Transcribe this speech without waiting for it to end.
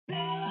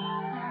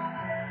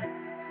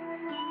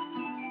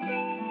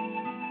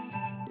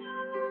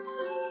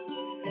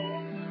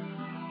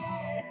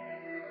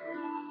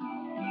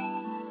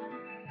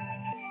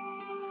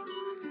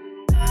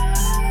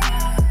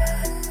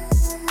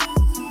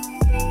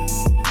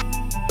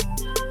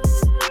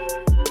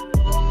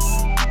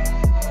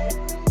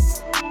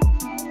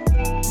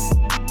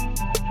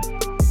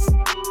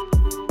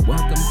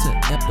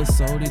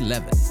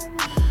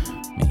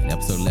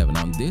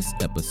this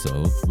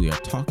episode, we are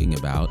talking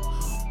about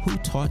who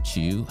taught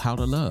you how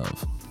to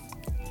love.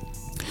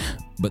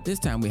 But this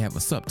time we have a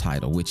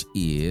subtitle, which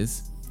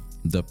is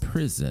The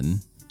Prison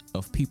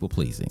of People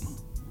Pleasing.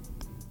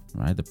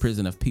 Right? The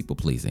Prison of People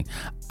Pleasing.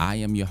 I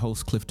am your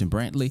host, Clifton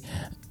Brantley,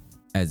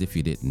 as if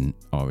you didn't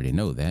already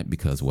know that,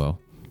 because, well,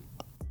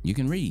 you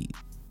can read,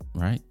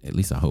 right? At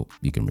least I hope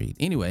you can read.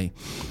 Anyway,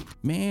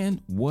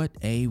 man, what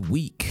a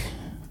week.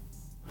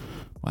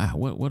 Wow,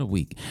 what a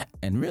week.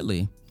 And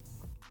really,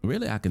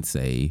 I can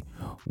say,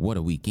 what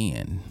a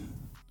weekend,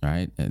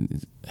 right?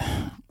 And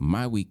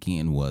my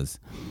weekend was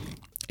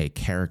a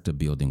character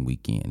building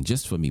weekend,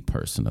 just for me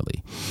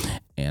personally.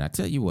 And I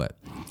tell you what,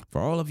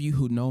 for all of you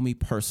who know me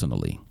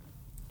personally,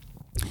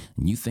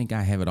 and you think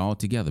I have it all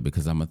together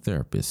because I'm a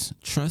therapist,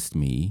 trust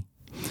me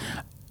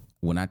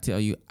when I tell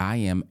you I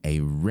am a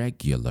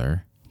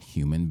regular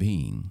human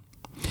being.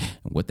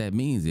 And what that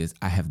means is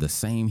I have the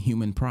same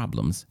human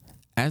problems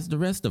as the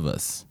rest of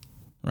us,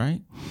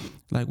 right?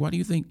 Like, why do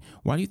you think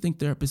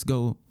therapists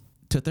go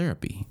to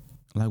therapy?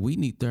 Like, we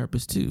need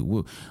therapists too.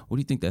 What do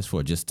you think that's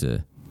for? Just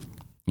to,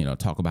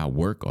 talk about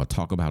work or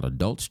talk about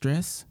adult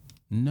stress?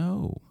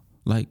 No.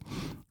 Like,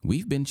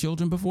 we've been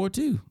children before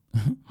too.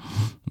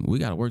 We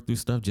got to work through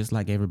stuff just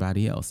like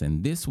everybody else.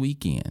 And this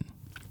weekend,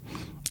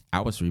 I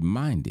was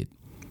reminded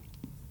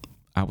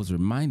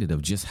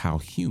of just how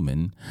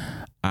human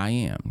I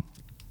am.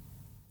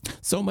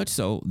 So much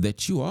so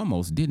that you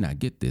almost did not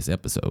get this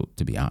episode,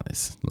 to be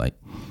honest. Like,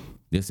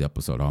 this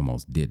episode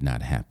almost did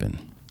not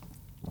happen.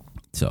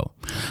 So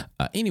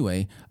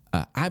anyway,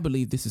 I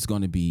believe this is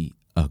going to be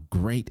a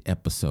great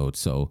episode.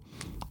 So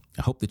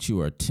I hope that you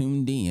are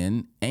tuned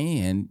in,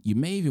 and you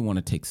may even want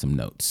to take some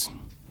notes.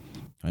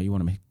 You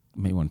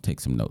may want to take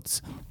some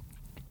notes.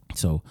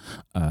 So,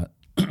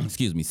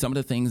 excuse me, some of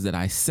the things that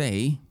I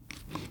say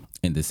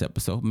in this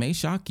episode may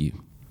shock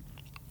you.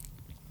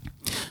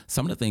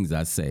 Some of the things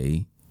I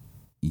say,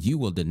 you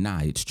will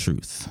deny its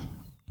truth,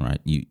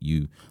 right?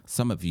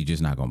 Some of you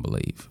just not going to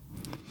believe.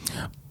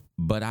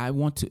 But I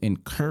want to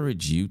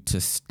encourage you to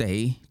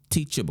stay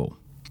teachable.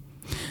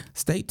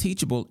 Stay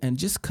teachable and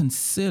just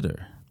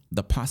consider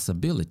the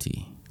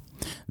possibility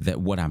that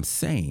what I'm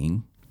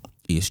saying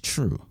is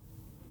true.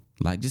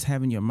 Like, just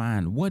have in your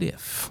mind, what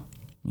if?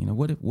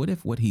 What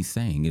if what he's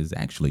saying is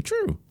actually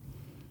true?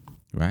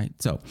 Right?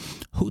 So,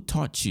 who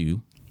taught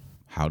you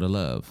how to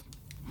love?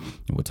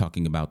 And we're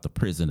talking about the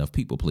prison of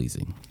people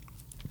pleasing.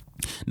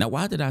 Now,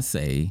 why did I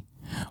say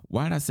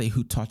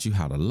who taught you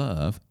how to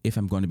love if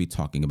I'm going to be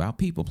talking about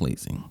people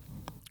pleasing?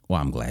 Well,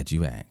 I'm glad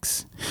you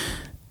asked.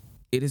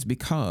 It is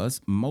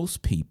because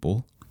most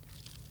people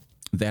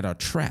that are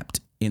trapped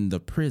in the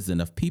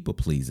prison of people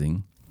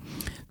pleasing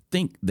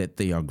think that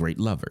they are great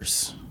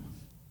lovers,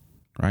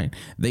 right?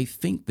 They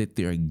think that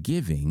they're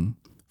giving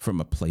from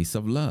a place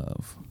of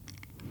love.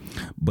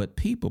 But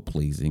people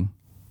pleasing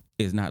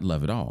is not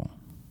love at all.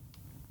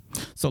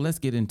 So let's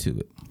get into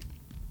it.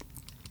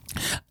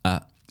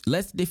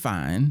 Let's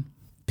define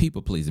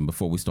people pleasing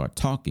before we start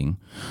talking,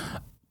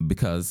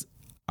 because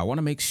I want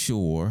to make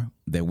sure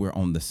that we're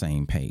on the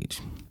same page,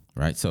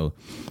 right? So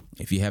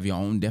if you have your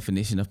own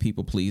definition of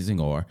people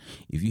pleasing, or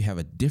if you have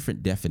a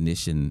different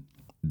definition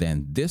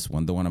than this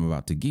one, the one I'm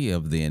about to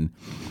give, then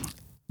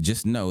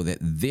just know that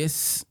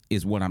this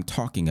is what I'm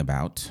talking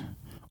about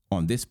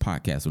on this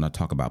podcast when I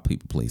talk about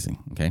people pleasing.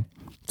 Okay.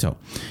 So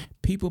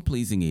people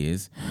pleasing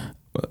is,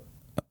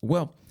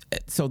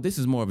 so this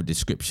is more of a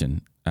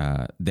description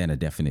than a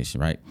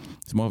definition, right?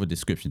 It's more of a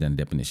description than a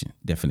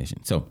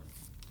definition. So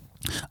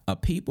a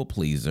people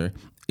pleaser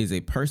is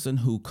a person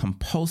who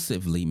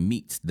compulsively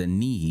meets the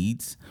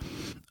needs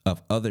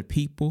of other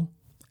people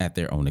at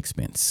their own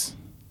expense.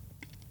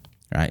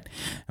 Right.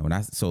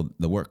 And so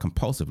the word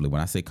compulsively,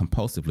 when I say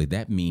compulsively,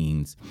 that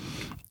means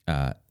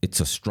it's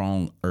a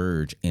strong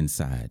urge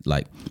inside,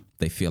 like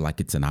they feel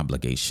like it's an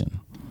obligation.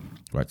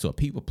 Right. So a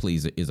people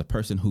pleaser is a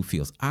person who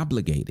feels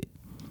obligated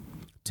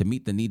to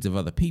meet the needs of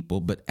other people,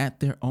 but at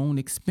their own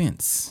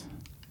expense.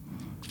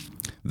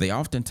 They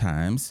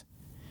oftentimes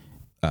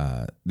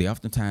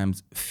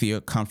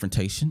fear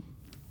confrontation,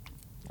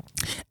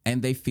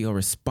 and they feel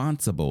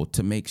responsible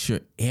to make sure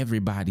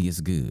everybody is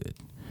good.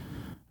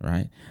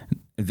 Right.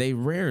 They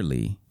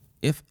rarely,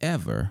 if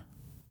ever,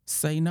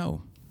 say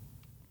no.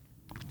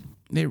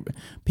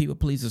 People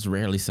pleasers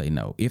rarely say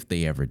no, if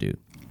they ever do.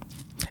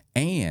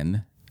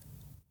 And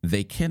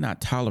they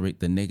cannot tolerate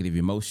the negative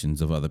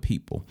emotions of other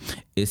people,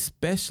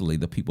 especially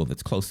the people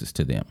that's closest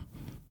to them.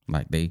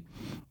 Like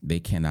they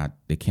cannot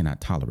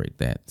tolerate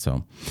that.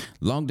 So,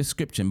 long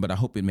description, but I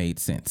hope it made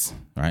sense.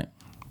 Right?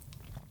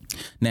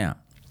 Now,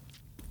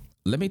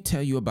 let me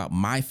tell you about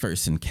my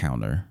first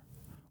encounter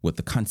with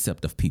the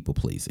concept of people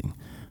pleasing.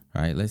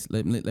 All right,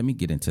 let me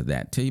get into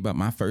that. Tell you about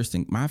my first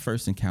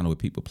encounter with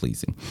people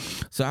pleasing.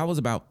 So I was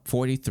about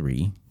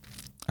 43.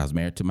 I was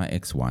married to my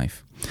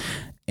ex-wife,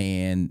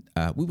 and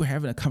we were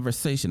having a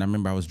conversation. I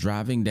remember I was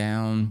driving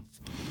down.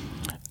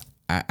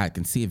 I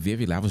can see it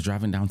vividly. I was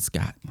driving down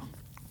Scott,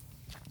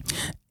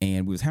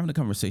 and we was having a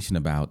conversation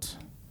about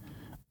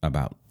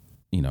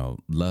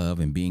love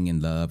and being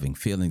in love and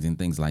feelings and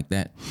things like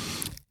that.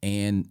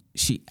 And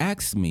she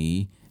asked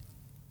me,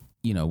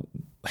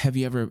 have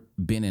you ever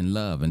been in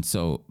love? And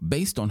so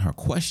based on her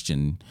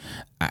question,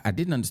 I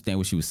didn't understand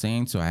what she was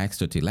saying. So I asked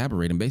her to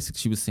elaborate. And basically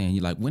she was saying,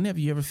 whenever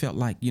you ever felt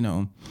like,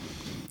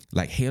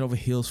 like head over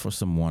heels for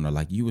someone, or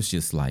like you was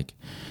just like,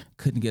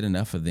 couldn't get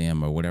enough of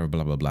them or whatever,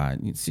 blah, blah, blah.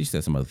 And she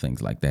said some other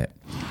things like that.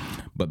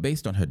 But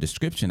based on her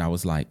description, I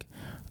was like,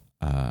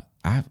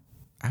 I've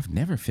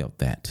never felt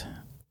that.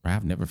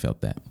 I've never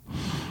felt that.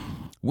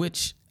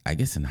 Which I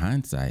guess in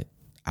hindsight,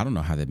 I don't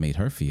know how that made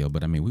her feel,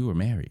 but I mean, we were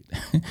married.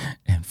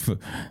 And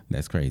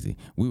that's crazy.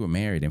 We were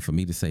married. And for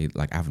me to say,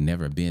 like, I've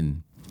never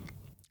been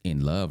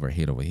in love or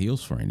head over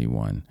heels for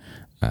anyone,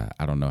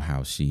 I don't know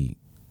how she,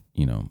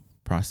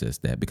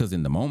 processed that. Because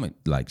in the moment,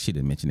 like, she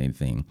didn't mention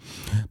anything.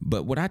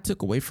 But what I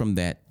took away from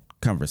that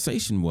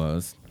conversation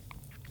was,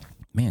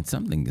 man,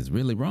 something is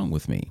really wrong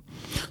with me.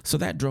 So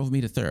that drove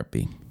me to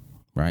therapy,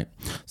 right?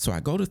 So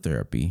I go to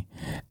therapy,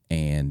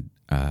 and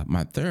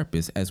my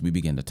therapist, as we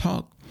begin to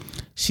talk,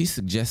 she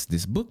suggests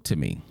this book to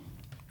me.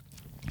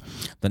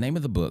 The name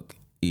of the book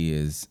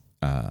is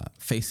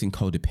Facing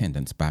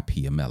Codependence by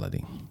Pia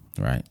Melody,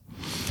 right?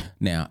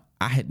 Now,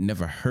 I had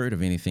never heard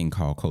of anything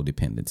called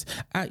codependence.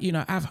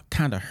 I've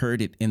kind of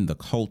heard it in the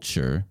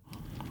culture,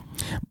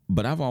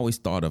 but I've always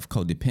thought of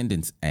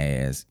codependence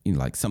as,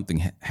 like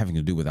something having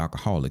to do with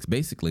alcoholics.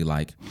 Basically,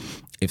 like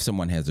if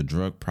someone has a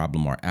drug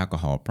problem or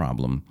alcohol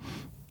problem,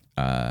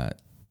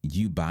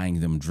 you buying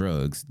them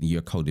drugs,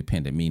 you're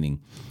codependent,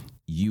 meaning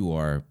you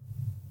are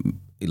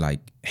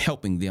like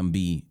helping them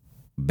be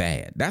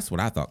bad. That's what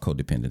I thought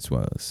codependence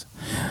was.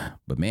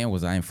 But man,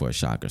 was I in for a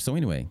shocker. So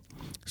anyway,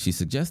 she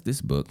suggests this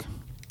book,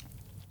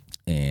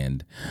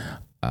 and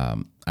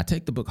I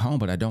take the book home,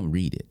 but I don't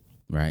read it,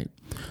 right?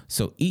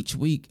 So each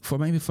week, for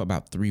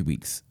about 3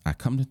 weeks, I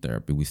come to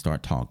therapy, we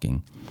start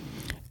talking,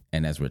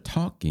 and as we're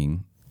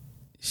talking,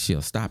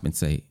 she'll stop and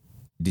say,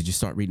 "Did you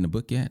start reading the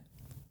book yet?"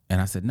 And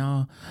I said,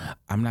 "No,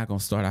 I'm not going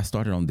to start. I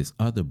started on this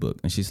other book."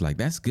 And she's like,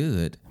 "That's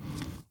good,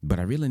 but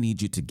I really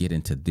need you to get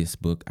into this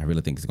book. I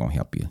really think it's going to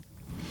help you."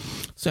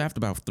 So after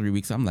about 3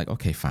 weeks, I'm like,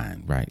 okay,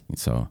 fine, right?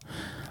 So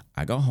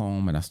I go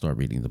home and I start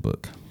reading the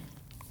book.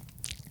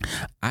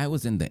 I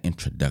was in the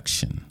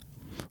introduction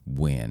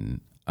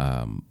when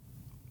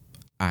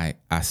I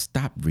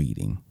stopped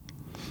reading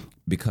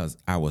because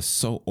I was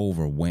so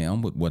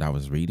overwhelmed with what I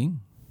was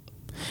reading.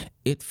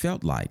 It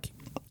felt like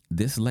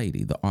this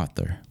lady, the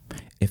author,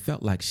 it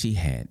felt like she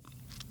had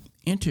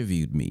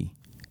interviewed me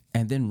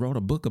and then wrote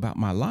a book about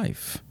my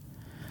life.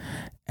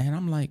 And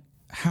I'm like,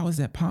 how is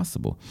that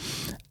possible?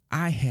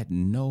 I had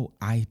no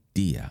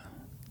idea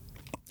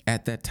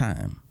at that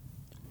time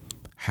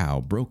how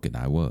broken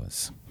I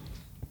was.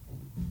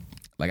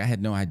 Like, I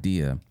had no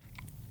idea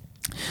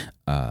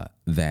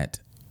that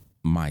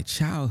my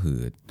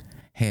childhood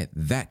had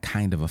that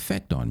kind of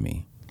effect on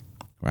me,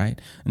 right?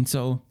 And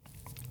so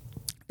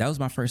that was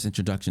my first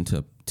introduction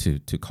to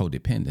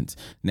codependence.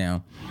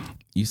 Now,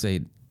 you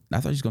say, I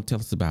thought you were going to tell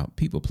us about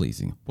people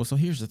pleasing. Well, so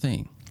here's the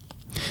thing.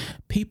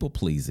 People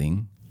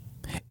pleasing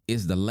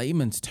is the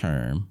layman's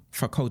term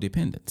for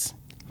codependence.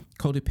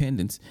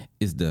 Codependence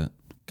is the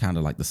kind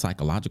of like the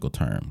psychological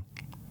term,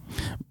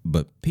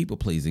 but people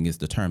pleasing is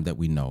the term that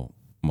we know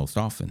most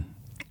often,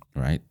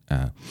 right?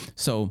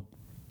 So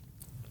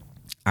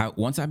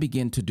once I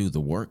begin to do the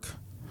work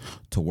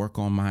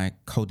on my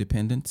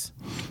codependence,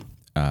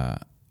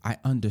 I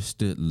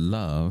understood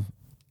love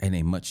in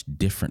a much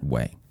different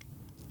way.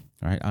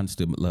 All right, I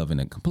understood love in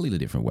a completely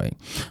different way.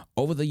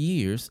 Over the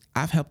years,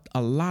 I've helped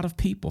a lot of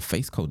people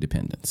face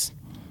codependence,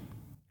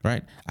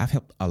 right? I've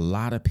helped a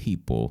lot of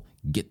people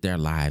get their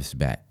lives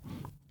back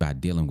by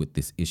dealing with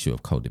this issue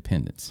of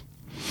codependence.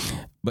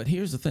 But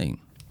here's the thing.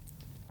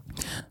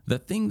 The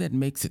thing that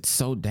makes it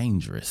so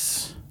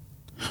dangerous,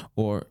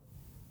 or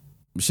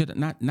should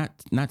not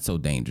so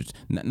dangerous,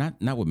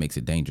 not what makes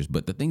it dangerous,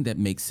 but the thing that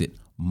makes it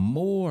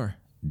more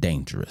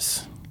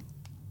dangerous.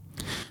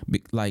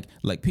 Like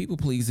people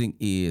pleasing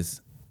is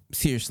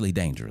seriously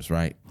dangerous,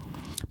 right?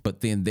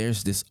 But then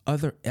there's this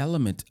other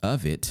element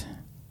of it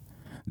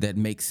that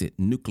makes it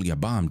nuclear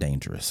bomb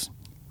dangerous,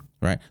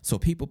 right? So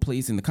people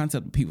pleasing, the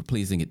concept of people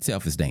pleasing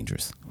itself is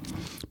dangerous,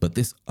 but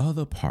this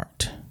other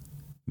part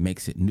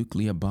makes it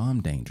nuclear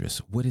bomb dangerous.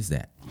 What is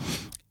that?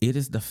 It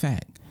is the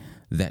fact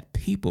that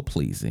people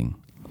pleasing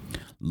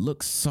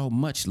looks so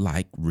much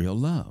like real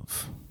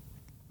love.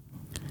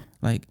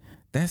 Like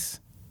that's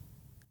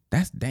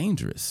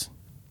dangerous.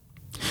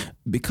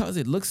 Because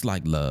it looks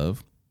like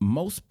love,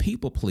 most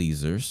people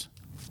pleasers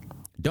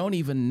don't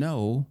even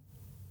know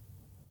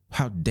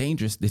how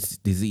dangerous this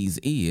disease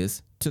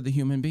is to the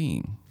human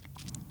being.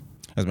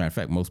 As a matter of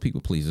fact, most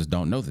people pleasers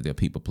don't know that they're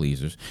people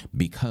pleasers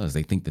because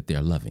they think that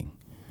they're loving,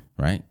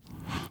 right?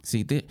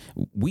 See,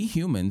 we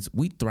humans,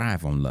 we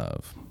thrive on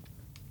love.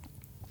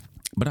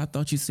 But I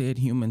thought you said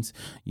humans,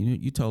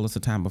 you told us a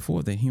time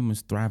before that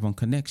humans thrive on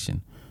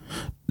connection.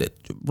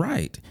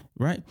 Right.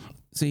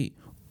 See,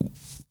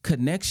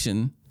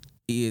 connection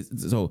is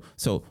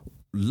so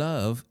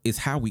love is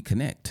how we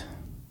connect.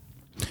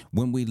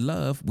 When we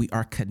love, we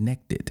are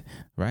connected,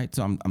 right?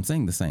 So I'm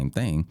saying the same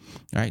thing,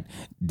 right?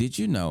 Did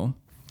you know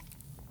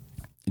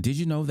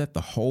that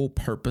the whole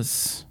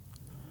purpose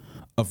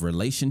of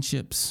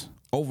relationships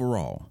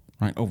overall,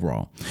 right?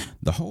 Overall,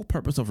 the whole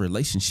purpose of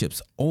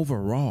relationships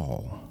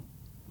overall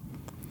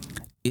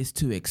is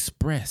to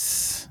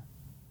express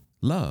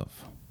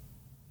love.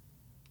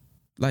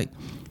 Like,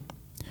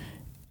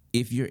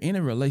 if you're in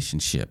a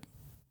relationship,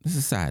 this is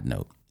a side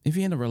note. If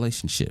you're in a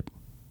relationship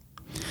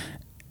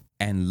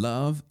and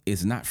love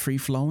is not free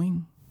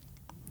flowing,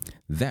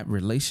 that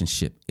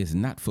relationship is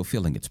not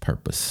fulfilling its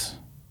purpose.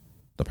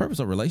 The purpose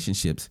of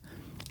relationships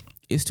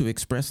is to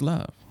express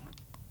love.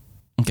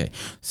 Okay,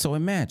 so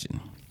imagine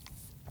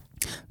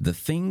the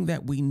thing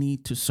that we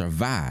need to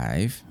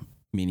survive,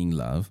 meaning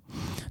love,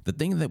 the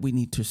thing that we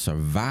need to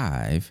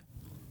survive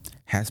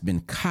has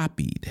been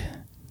copied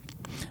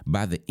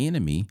by the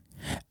enemy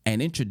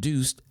and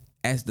introduced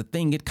as the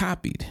thing it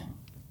copied.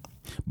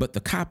 But the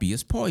copy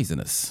is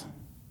poisonous,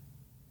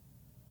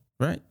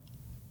 right?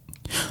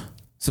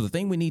 So the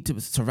thing we need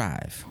to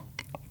survive,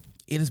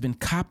 it has been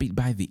copied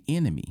by the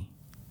enemy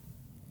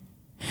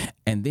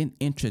and then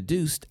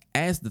introduced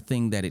as the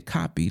thing that it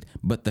copied,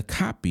 but the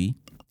copy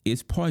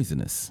is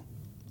poisonous.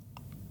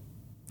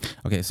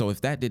 Okay, so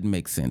if that didn't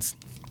make sense,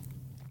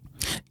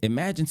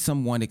 imagine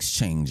someone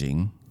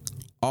exchanging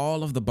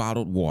all of the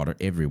bottled water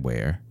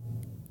everywhere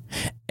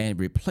and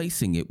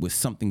replacing it with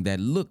something that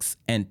looks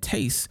and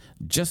tastes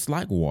just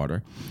like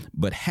water,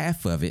 but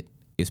half of it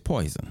is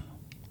poison.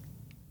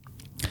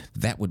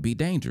 That would be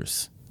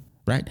dangerous,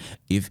 right?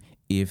 If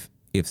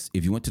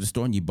you went to the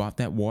store and you bought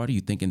that water,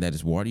 you thinking that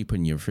it's water, you put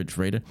in your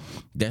refrigerator,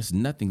 there's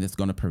nothing that's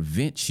going to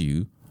prevent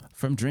you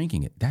from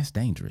drinking it. That's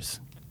dangerous.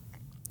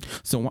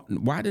 So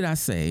why did I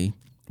say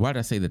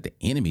that the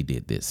enemy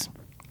did this?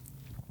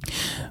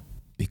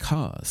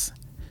 Because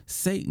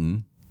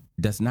Satan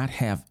does not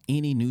have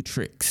any new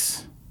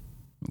tricks.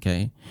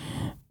 Okay?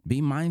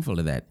 Be mindful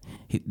of that.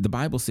 The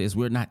Bible says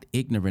we're not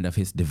ignorant of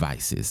his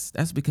devices.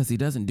 That's because he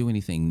doesn't do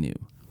anything new.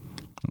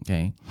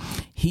 Okay?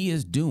 He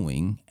is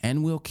doing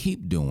and will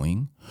keep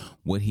doing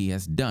what he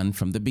has done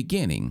from the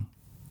beginning,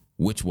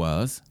 which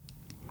was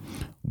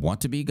want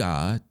to be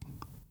God,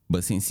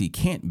 but since he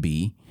can't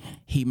be,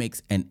 he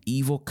makes an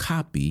evil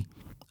copy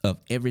of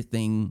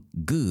everything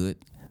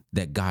good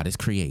that God has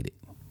created.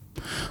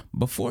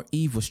 Before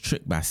Eve was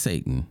tricked by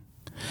Satan,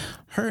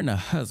 her and her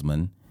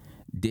husband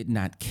did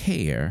not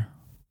care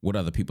what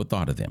other people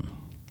thought of them,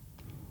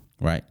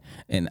 right?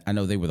 And I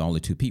know they were the only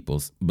two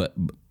peoples, but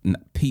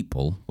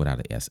people without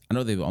an S. I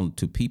know they were only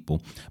two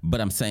people, but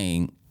I'm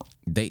saying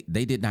they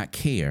did not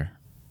care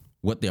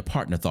what their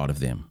partner thought of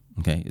them.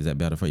 Okay, is that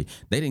better for you?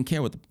 They didn't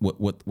care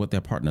what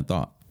their partner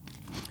thought.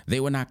 They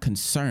were not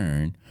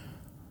concerned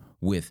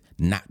with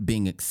not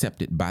being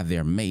accepted by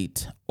their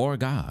mate or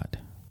God.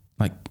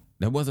 Like,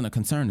 that wasn't a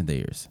concern of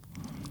theirs.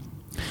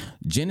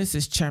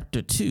 Genesis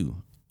chapter 2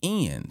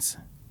 ends.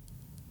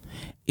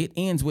 It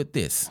ends with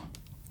this.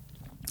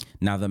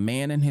 Now the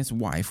man and his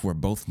wife were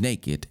both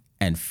naked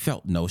and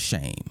felt no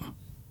shame.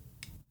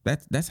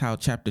 That's how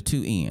chapter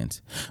 2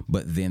 ends.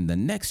 But then the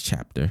next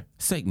chapter,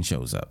 Satan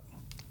shows up.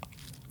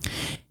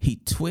 He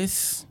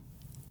twists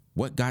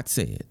what God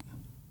said,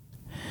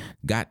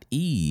 got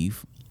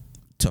Eve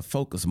to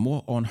focus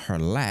more on her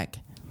lack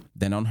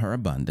than on her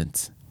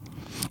abundance.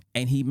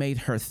 And he made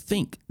her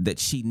think that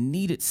she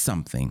needed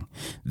something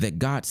that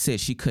God said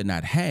she could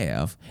not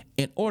have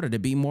in order to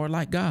be more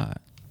like God.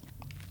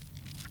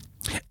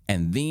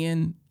 And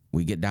then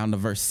we get down to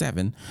verse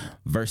 7.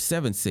 Verse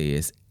 7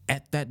 says,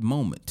 at that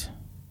moment,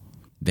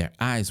 their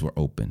eyes were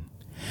open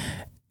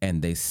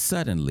and they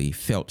suddenly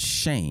felt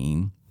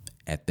shame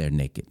at their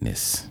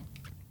nakedness.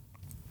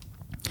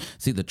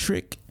 See, the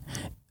trick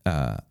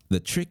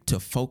to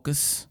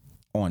focus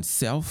on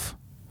self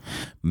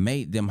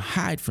made them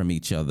hide from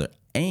each other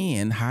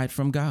and hide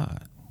from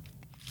God.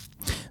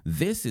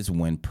 This is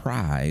when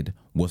pride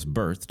was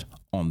birthed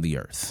on the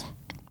earth,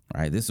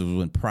 right? This is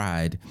when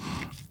pride,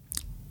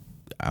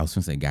 I was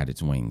going to say got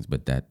its wings,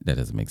 but that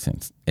doesn't make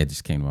sense. It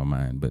just came to my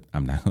mind, but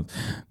I'm not.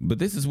 But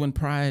this is when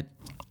pride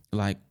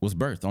was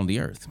birthed on the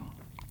earth.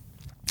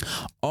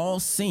 All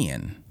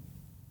sin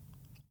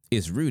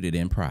is rooted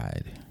in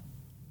pride.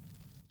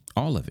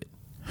 All of it.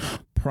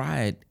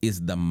 Pride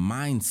is the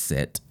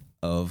mindset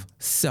of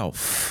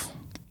self.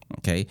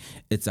 Okay?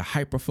 It's a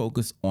hyper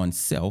focus on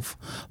self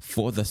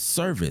for the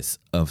service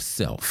of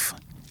self.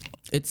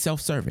 It's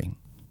self-serving,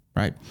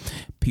 right?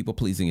 People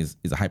pleasing is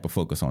a hyper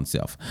focus on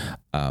self.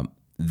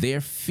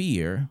 Their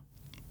fear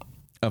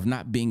of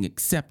not being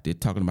accepted,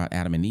 talking about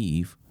Adam and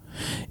Eve,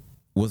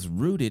 was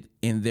rooted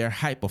in their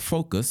hyper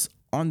focus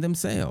on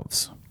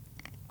themselves.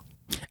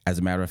 As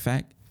a matter of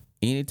fact,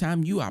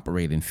 anytime you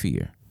operate in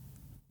fear,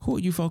 who are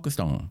you focused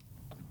on?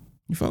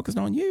 You're focused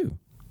on you,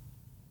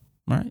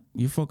 right?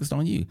 You're focused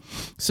on you.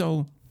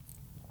 So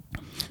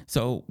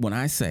when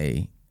I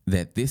say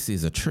that this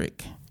is a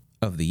trick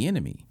of the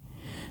enemy,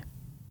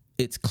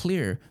 it's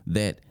clear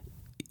that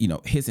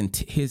his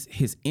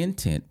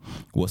intent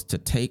was to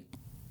take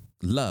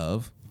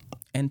love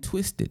and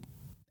twist it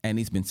and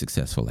he's been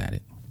successful at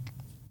it.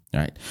 All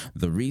right.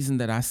 The reason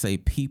that I say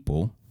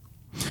people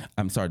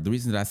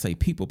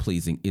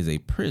pleasing is a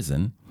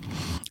prison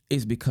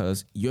is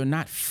because you're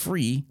not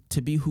free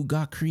to be who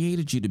God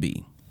created you to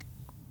be.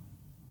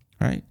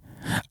 Right?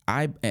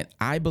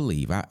 I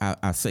believe,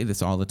 I say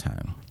this all the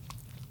time.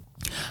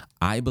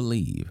 I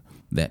believe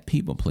that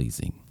people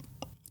pleasing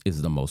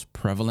is the most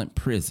prevalent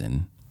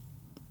prison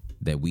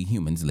that we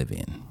humans live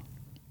in.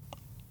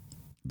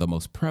 The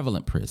most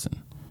prevalent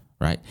prison,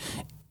 right?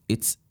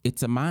 It's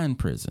a mind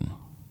prison.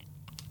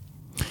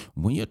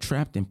 When you're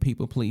trapped in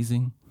people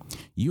pleasing,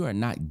 you are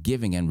not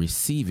giving and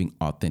receiving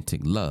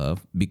authentic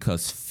love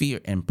because fear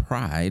and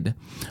pride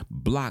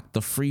block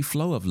the free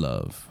flow of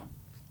love.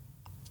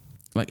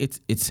 Like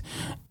it's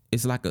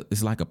like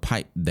a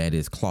pipe that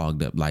is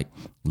clogged up. Like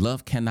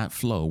love cannot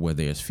flow where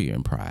there's fear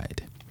and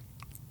pride.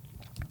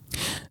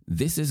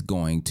 This is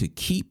going to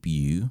keep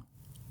you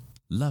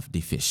love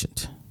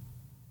deficient.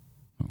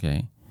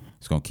 Okay?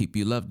 It's going to keep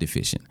you love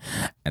deficient.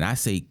 And I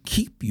say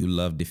keep you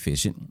love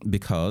deficient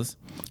because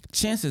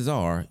chances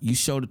are you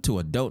showed it to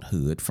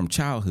adulthood from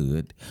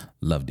childhood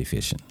love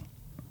deficient.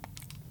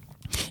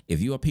 If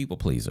you're a people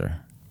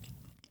pleaser,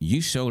 you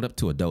showed up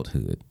to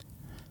adulthood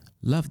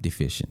love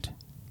deficient.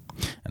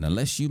 And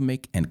unless you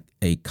make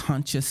a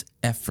conscious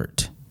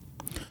effort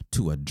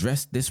to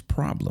address this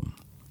problem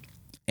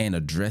and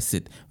address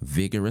it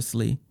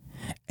vigorously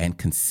and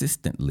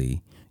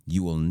consistently,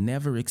 you will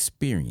never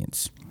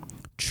experience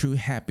true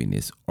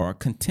happiness or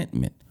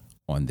contentment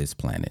on this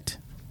planet.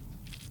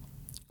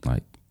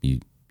 Like you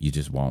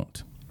just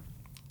won't.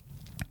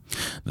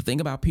 The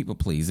thing about people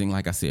pleasing,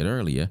 like I said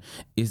earlier,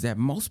 is that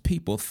most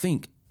people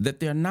think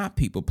that they're not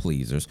people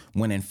pleasers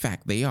when in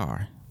fact they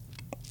are.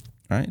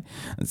 Right?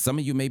 And some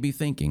of you may be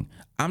thinking,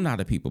 I'm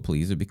not a people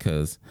pleaser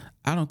because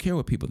I don't care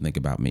what people think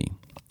about me.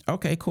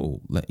 Okay,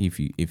 cool.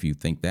 If you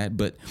think that,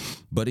 but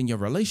in your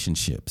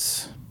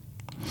relationships,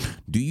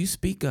 do you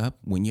speak up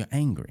when you're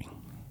angry?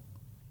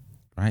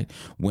 Right?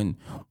 When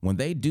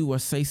they do or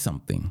say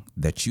something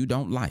that you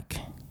don't like,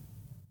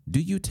 do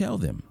you tell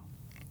them?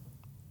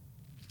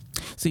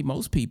 See,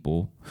 most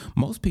people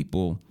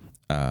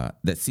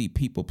that see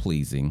people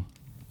pleasing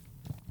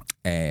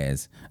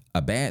as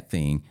a bad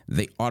thing,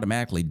 they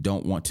automatically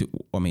don't want to,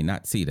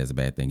 not see it as a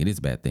bad thing. It is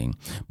a bad thing,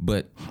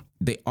 but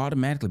they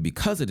automatically,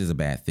 because it is a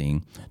bad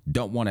thing,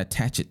 don't want to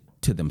attach it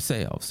to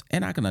themselves.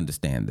 And I can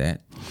understand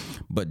that,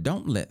 but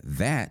don't let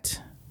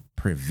that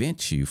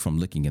prevent you from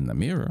looking in the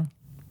mirror.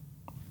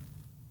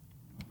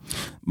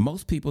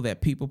 Most people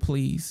that people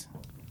please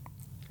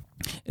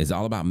is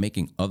all about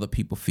making other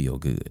people feel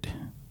good,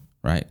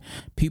 right?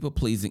 People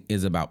pleasing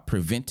is about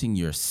preventing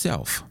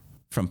yourself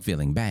from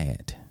feeling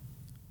bad.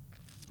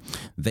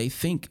 They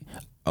think,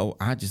 oh,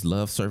 I just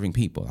love serving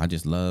people. I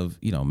just love,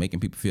 making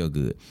people feel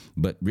good.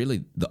 But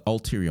really the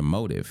ulterior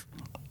motive,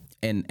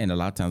 and a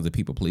lot of times the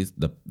people please,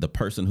 the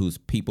person who's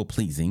people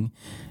pleasing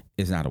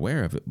is not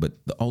aware of it, but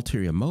the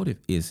ulterior motive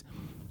is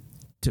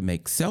to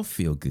make self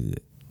feel good.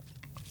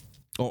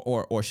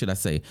 Or should I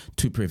say,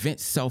 to prevent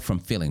self from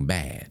feeling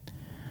bad,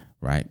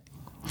 right?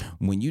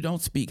 When you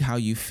don't speak how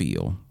you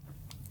feel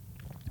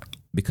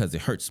because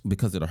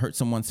it'll hurt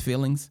someone's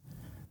feelings,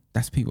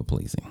 that's people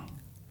pleasing.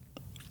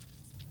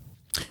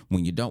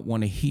 When you don't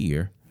want to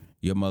hear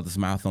your mother's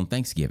mouth on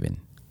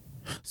Thanksgiving,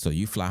 so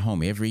you fly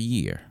home every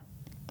year,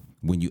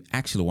 when you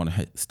actually want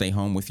to stay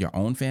home with your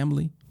own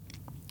family,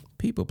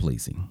 people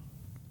pleasing.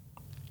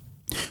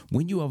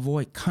 When you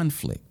avoid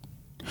conflict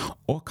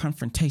or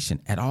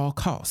confrontation at all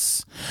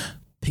costs,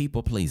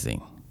 people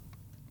pleasing.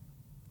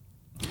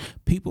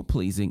 People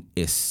pleasing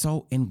is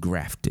so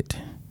engrafted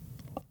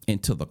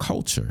into the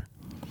culture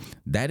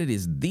that it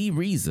is the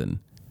reason,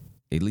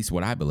 at least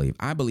what I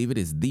believe it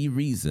is the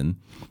reason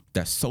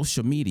that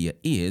social media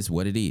is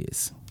what it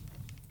is.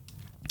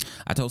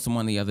 I told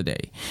someone the other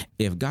day,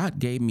 if God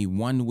gave me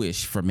one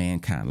wish for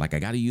mankind, like I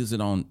got to use it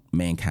on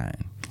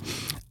mankind,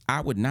 I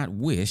would not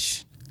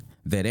wish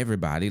that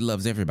everybody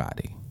loves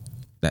everybody.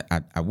 That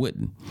I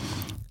wouldn't.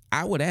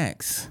 I would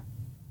ask,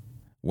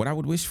 what I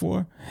would wish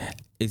for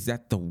is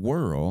that the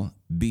world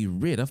be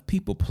rid of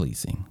people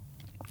pleasing.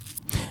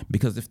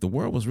 Because if the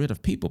world was rid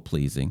of people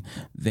pleasing,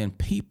 then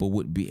people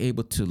would be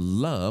able to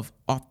love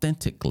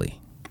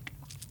authentically.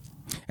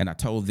 And I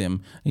told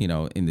them,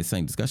 in the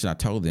same discussion, I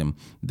told them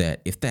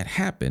that if that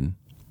happened,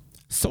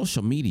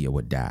 social media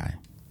would die.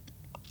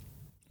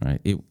 Right?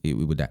 It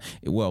would die.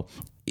 Well,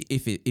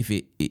 if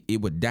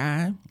it would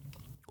die,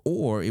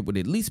 or it would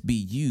at least be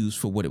used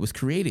for what it was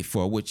created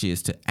for, which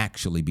is to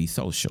actually be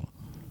social.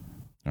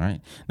 All right.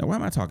 Now, why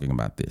am I talking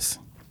about this?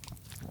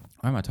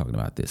 Why am I talking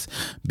about this?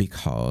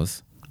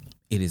 Because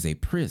it is a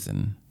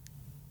prison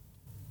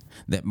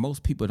that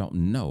most people don't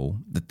know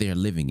that they're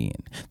living in.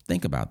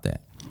 Think about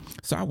that.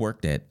 So I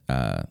worked at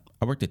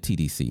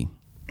TDC,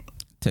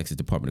 Texas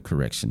Department of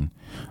Correction,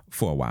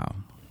 for a while.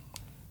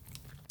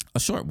 A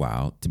short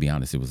while, to be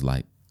honest. It was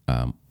like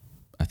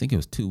I think it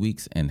was 2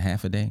 weeks and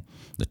half a day.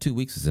 The 2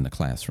 weeks was in the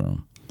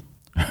classroom.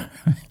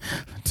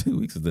 2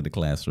 weeks was in the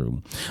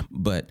classroom.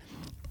 But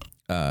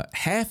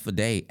half a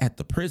day at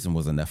the prison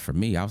was enough for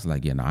me. I was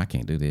like, yeah, no, I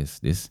can't do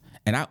this.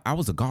 And I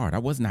was a guard. I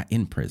was not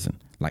in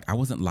prison. Like, I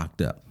wasn't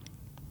locked up.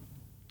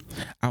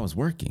 I was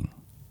working.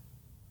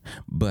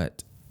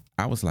 But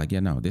I was like, yeah,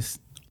 no,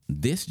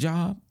 this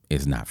job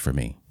is not for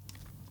me.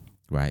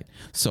 Right?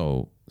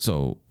 So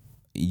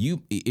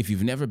if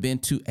you've never been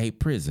to a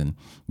prison,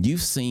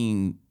 you've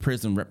seen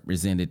prison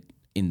represented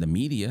in the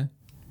media,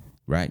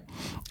 right?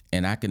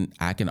 And I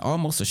can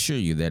almost assure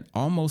you that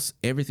almost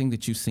everything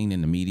that you've seen in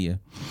the media,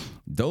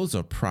 those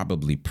are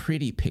probably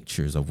pretty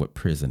pictures of what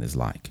prison is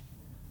like.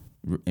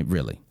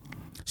 Really.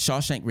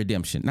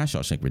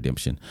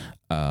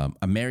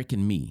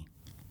 American Me.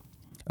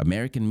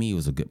 American Me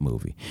was a good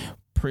movie.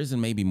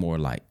 Prison may be more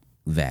like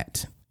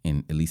that,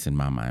 at least in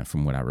my mind,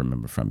 from what I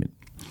remember from it.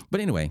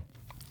 But anyway,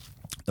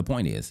 the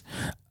point is,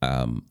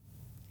 I'm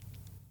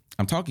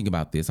talking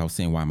about this. I was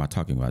saying, why am I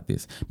talking about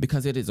this?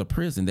 Because it is a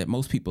prison that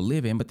most people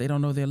live in, but they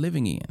don't know they're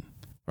living in,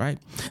 right?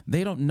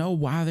 They don't know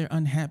why they're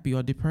unhappy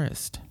or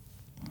depressed.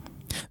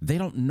 They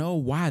don't know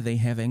why they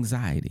have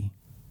anxiety.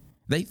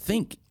 They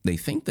think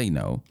they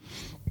know.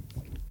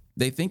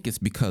 They think it's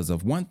because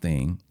of one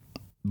thing,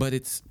 but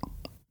it's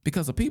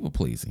because of people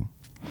pleasing.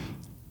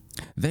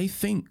 They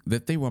think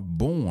that they were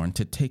born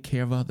to take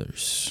care of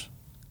others.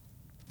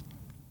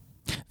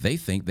 They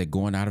think that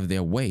going out of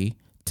their way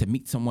to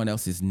meet someone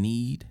else's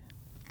need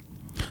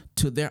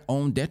to their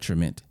own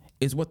detriment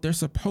is what they're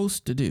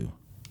supposed to do.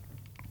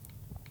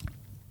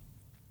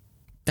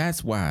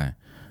 That's why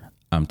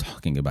I'm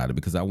talking about it,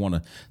 because I want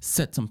to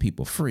set some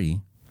people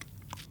free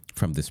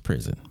from this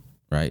prison,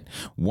 right?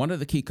 One of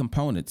the key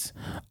components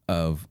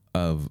of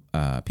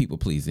people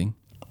pleasing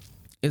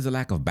is a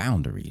lack of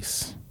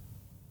boundaries.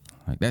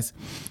 Like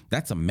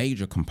that's a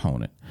major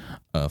component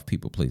of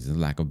people pleasing,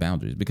 lack of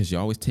boundaries, because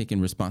you're always taking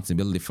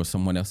responsibility for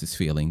someone else's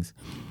feelings,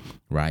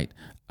 right?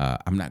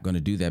 I'm not going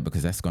to do that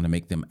because that's going to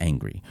make them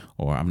angry,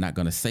 or I'm not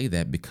going to say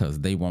that because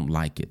they won't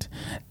like it.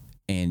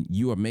 And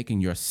you are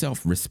making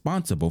yourself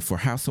responsible for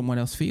how someone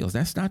else feels.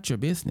 That's not your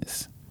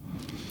business.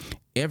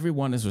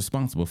 Everyone is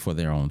responsible for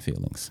their own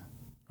feelings,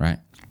 right?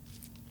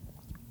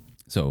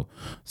 So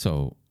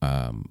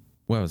what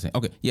was I saying?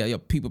 Okay, yeah,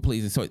 people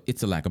pleasing. So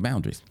it's a lack of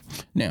boundaries.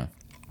 Now,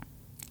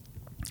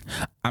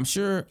 I'm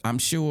sure,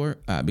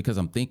 because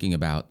I'm thinking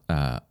about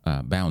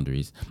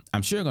boundaries,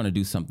 I'm sure I'm going to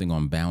do something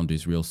on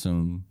boundaries real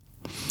soon.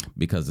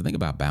 Because the thing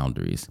about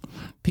boundaries,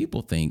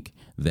 people think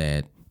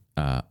that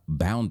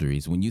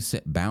boundaries, when you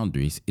set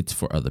boundaries, it's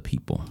for other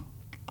people.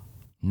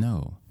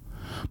 No,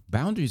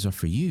 boundaries are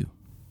for you,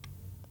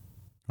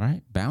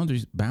 right?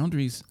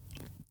 Boundaries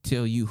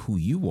tell you who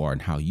you are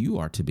and how you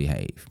are to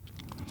behave.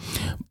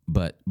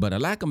 But a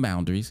lack of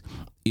boundaries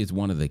is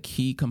one of the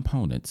key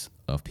components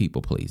of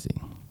people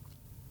pleasing.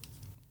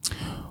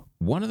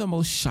 One of the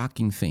most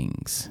shocking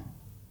things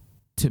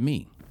to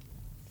me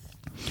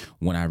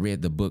when I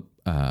read the book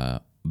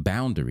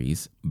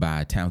Boundaries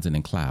by Townsend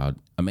and Cloud,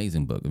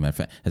 amazing book.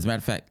 As a matter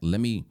of fact,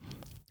 let me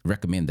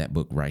recommend that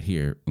book right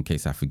here in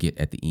case I forget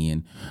at the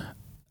end.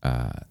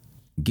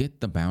 Get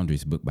the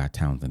Boundaries book by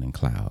Townsend and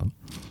Cloud.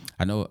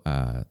 I know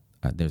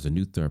there's a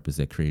new therapist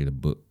that created a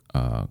book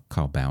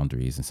called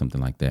Boundaries and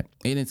something like that,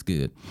 and it's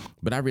good.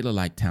 But I really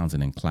like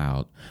Townsend and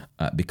Cloud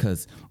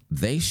because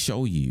they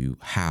show you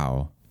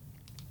how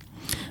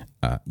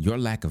your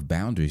lack of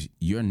boundaries,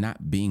 you're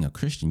not being a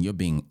Christian, you're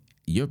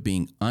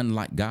being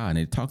unlike God.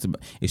 And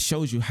it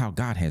shows you how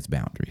God has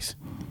boundaries,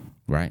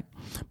 right?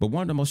 But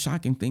one of the most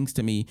shocking things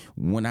to me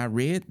when I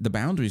read the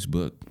Boundaries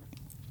book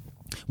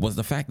was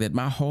the fact that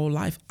my whole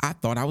life I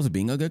thought I was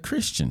being a good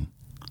Christian.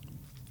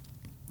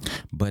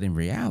 But in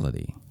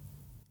reality,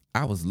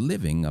 I was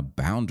living a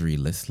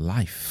boundaryless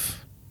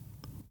life.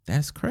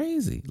 That's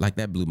crazy. Like,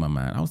 that blew my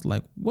mind. I was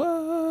like,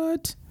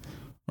 what?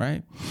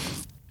 Right?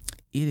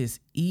 It is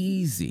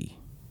easy.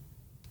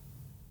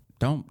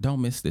 Don't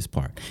miss this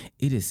part.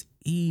 It is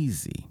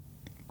easy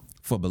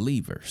for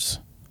believers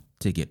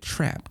to get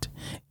trapped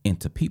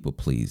into people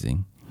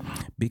pleasing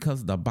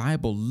because the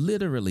Bible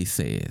literally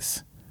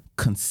says,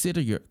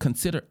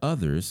 consider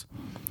others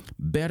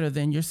better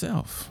than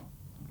yourself.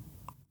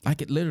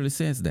 Like, it literally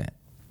says that.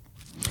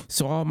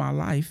 So all my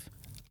life,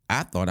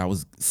 I thought I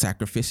was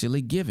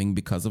sacrificially giving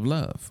because of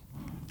love.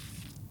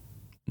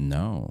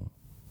 No,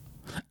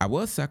 I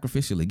was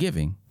sacrificially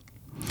giving,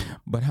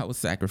 but I was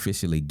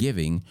sacrificially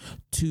giving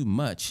too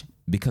much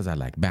because I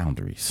lack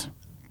boundaries,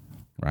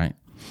 right?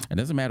 And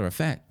as a matter of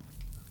fact,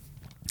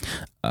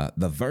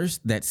 the verse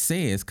that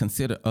says,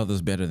 consider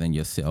others better than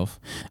yourself,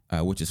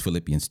 which is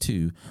Philippians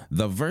 2,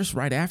 the verse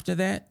right after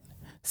that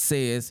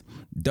says,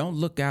 don't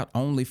look out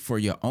only for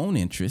your own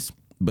interests,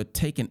 but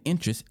take an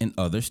interest in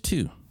others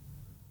too.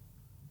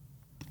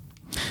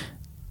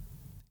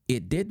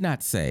 It did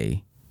not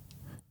say,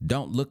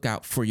 don't look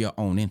out for your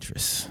own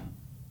interests.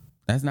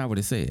 That's not what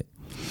it said.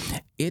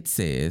 It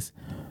says,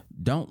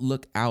 don't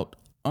look out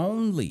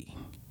only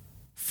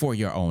for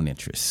your own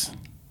interests.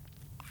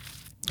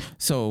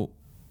 So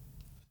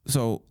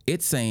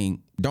it's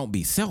saying, don't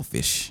be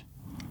selfish,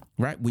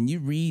 right? When you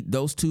read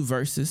those two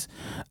verses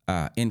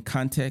in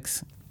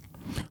context,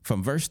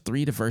 from verse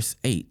 3 to verse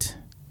 8,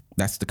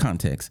 that's the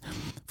context.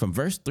 From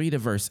verse 3 to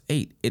verse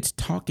 8, it's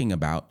talking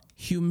about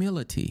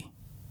humility,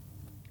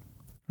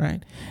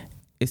 right?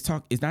 It's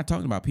not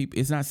talking about people.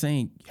 It's not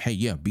saying, hey,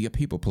 yeah, be a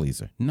people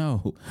pleaser.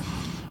 No,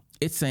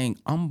 it's saying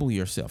humble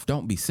yourself.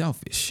 Don't be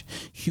selfish.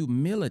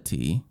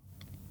 Humility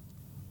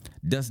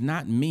does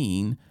not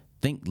mean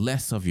think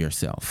less of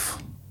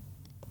yourself.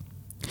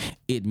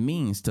 It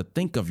means to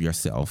think of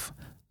yourself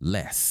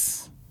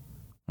less,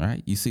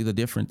 right? You see the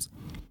difference?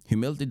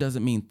 Humility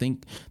doesn't mean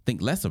think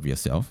less of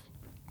yourself.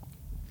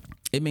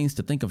 It means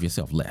to think of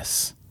yourself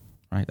less,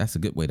 right? That's a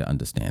good way to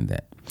understand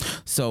that.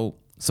 So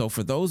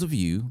for those of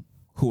you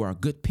who are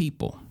good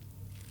people,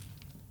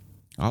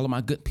 all of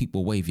my good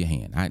people, wave your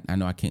hand. I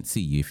know I can't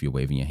see you if you're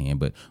waving your hand,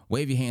 but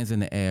wave your hands in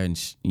the air and,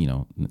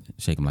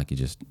 shake them like you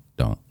just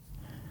don't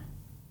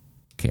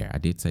care. I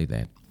did say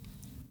that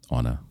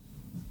on a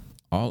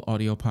all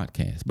audio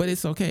podcast, but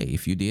it's okay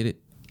if you did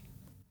it.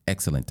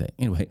 Excellent day.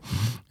 Anyway,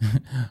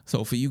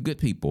 so for you good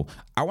people,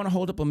 I want to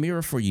hold up a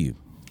mirror for you.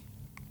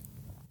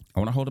 I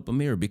want to hold up a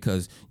mirror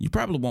because you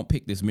probably won't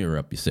pick this mirror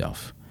up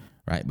yourself,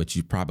 right? But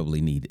you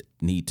probably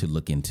need to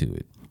look into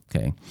it.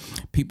 Okay.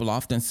 People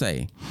often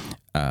say,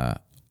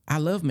 I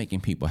love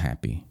making people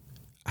happy.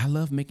 I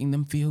love making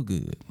them feel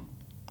good.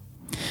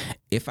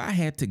 If I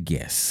had to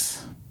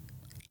guess,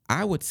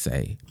 I would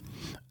say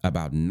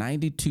about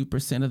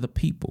 92% of the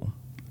people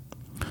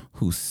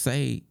who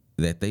say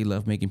that they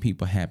love making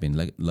people happy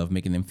and love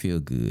making them feel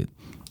good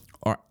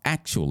are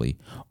actually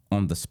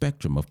on the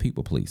spectrum of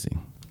people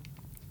pleasing.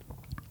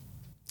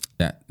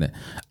 That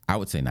I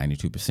would say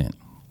 92%.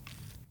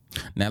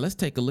 Now let's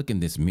take a look in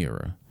this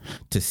mirror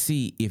to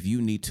see if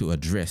you need to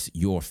address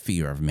your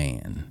fear of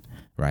man,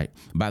 right?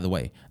 By the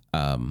way,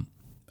 I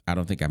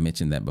don't think I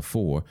mentioned that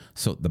before.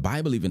 So the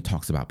Bible even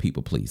talks about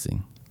people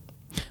pleasing,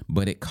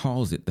 but it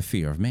calls it the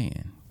fear of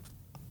man.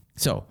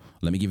 So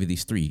let me give you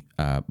these three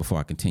before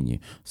I continue.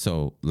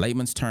 So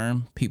layman's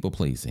term, people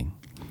pleasing.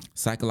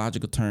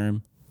 Psychological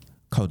term,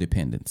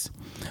 codependence.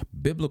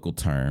 Biblical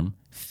term,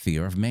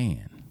 fear of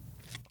man.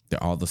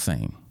 They're all the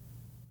same,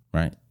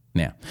 right?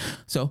 Now,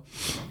 so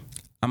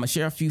I'm going to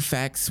share a few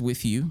facts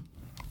with you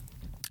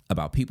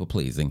about people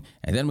pleasing,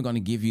 and then we're going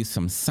to give you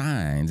some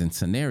signs and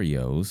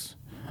scenarios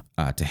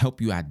to help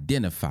you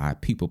identify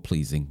people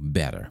pleasing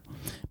better,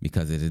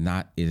 because it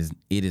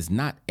is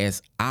not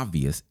as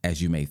obvious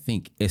as you may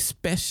think,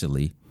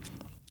 especially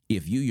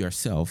if you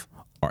yourself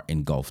are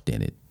engulfed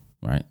in it,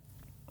 right?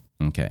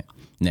 Okay.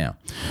 Now,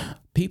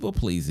 people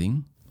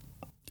pleasing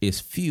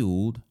is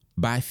fueled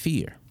by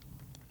fear.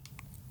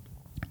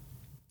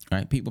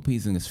 Right? People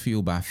pleasing is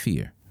fueled by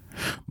fear.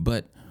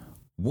 But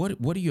what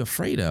are you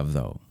afraid of,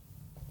 though?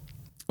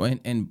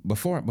 And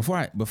before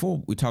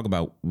we talk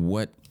about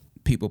what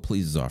people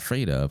pleasers are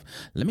afraid of,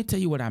 let me tell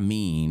you what I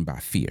mean by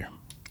fear.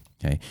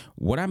 Okay?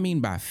 What I mean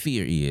by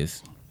fear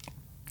is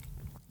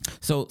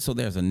so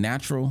there's a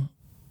natural,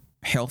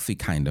 healthy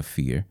kind of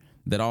fear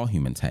that all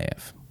humans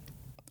have.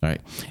 Right?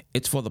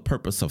 It's for the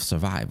purpose of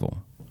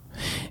survival.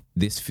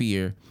 This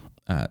fear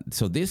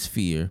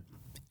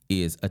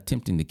is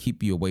attempting to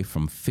keep you away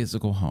from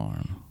physical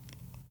harm,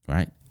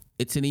 right?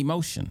 It's an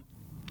emotion,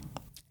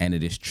 and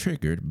it is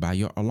triggered by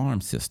your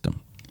alarm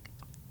system.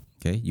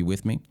 Okay, you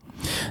with me?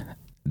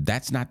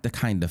 That's not the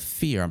kind of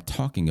fear I'm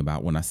talking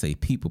about when I say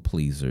people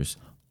pleasers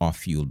are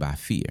fueled by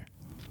fear,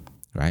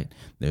 right?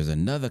 There's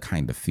another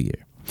kind of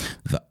fear.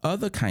 The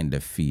other kind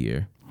of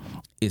fear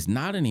is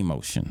not an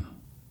emotion.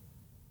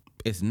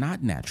 It's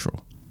not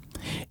natural.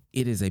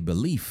 It is a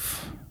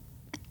belief,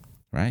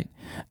 right?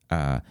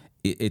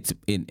 It's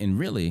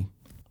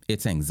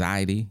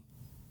anxiety,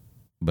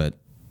 but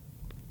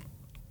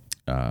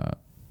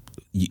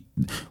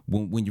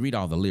when you read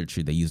all the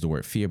literature, they use the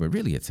word fear, but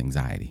really it's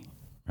anxiety,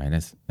 right?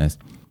 That's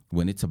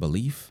when it's a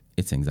belief,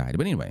 it's anxiety.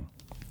 But anyway,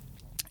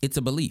 it's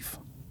a belief.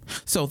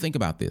 So think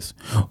about this: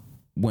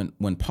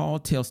 when Paul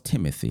tells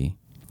Timothy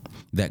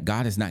that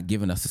God has not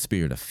given us a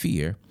spirit of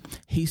fear,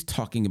 he's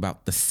talking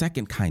about the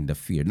second kind of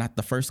fear, not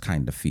the first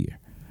kind of fear,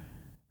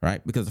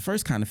 right? Because the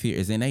first kind of fear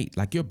is innate,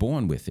 like you're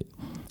born with it.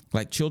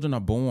 Like children are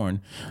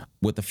born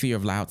with the fear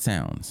of loud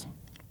sounds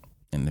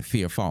and the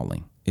fear of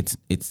falling. It's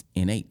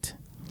innate,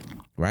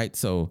 right?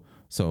 So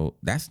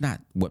that's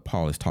not what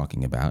Paul is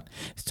talking about.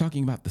 He's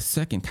talking about the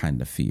second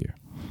kind of fear,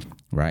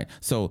 right?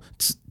 So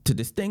to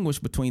distinguish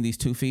between these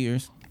two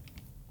fears,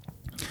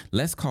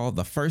 let's call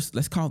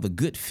the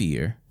good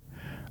fear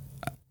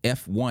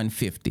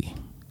F-150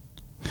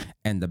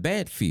 and the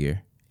bad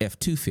fear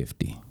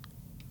F-250.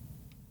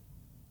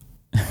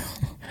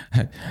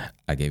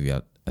 I gave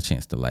you a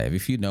chance to laugh.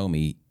 If you know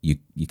me, you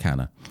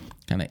kind of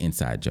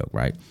inside joke,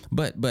 right?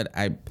 But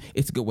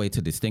it's a good way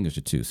to distinguish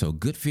the two. So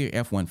good fear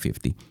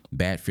F-150,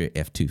 bad fear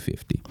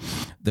F-250.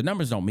 The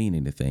numbers don't mean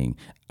anything.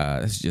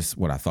 That's just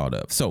what I thought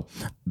of. So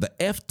the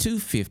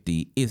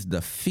F-250 is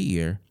the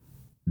fear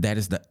that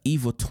is the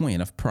evil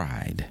twin of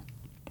pride.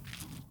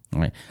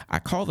 All right. I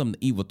call them the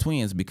evil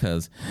twins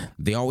because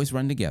they always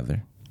run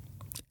together,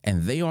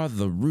 and they are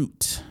the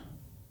root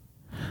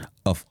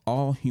of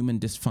all human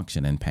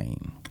dysfunction and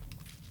pain.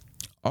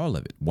 All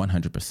of it,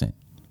 100%.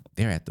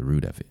 They're at the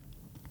root of it,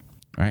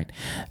 right?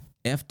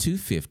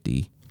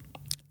 F-250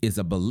 is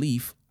a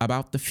belief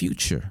about the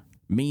future,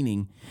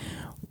 meaning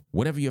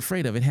whatever you're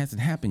afraid of, it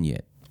hasn't happened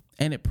yet,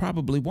 and it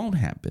probably won't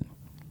happen.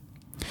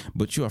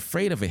 But you're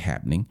afraid of it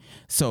happening,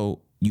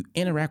 so you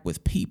interact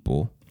with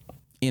people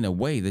in a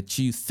way that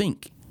you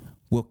think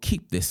will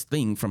keep this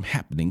thing from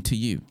happening to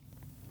you.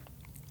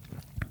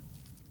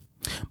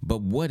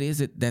 But what is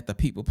it that the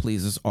people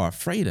pleasers are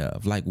afraid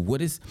of? Like,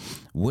 what is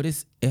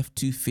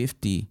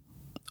F-250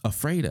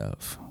 afraid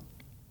of?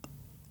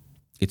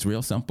 It's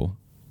real simple.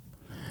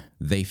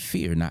 They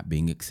fear not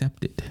being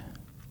accepted.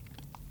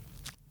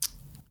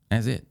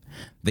 That's it.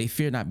 They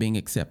fear not being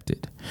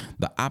accepted.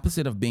 The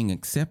opposite of being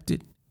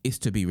accepted is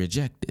to be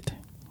rejected.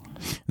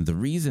 The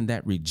reason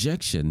that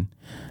rejection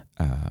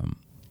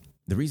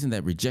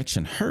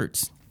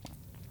hurts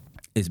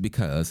is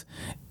because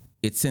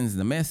it sends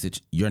the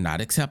message, you're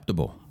not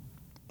acceptable,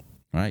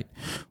 right?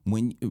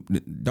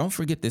 Don't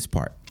forget this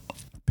part.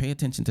 Pay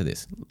attention to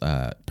this.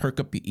 Perk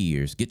up your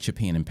ears. Get your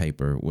pen and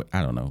paper.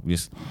 I don't know.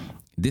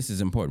 This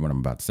is important what I'm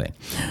about to say.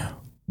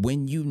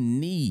 When you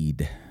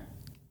need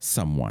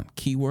someone,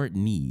 keyword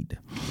need,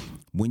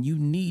 when you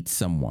need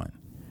someone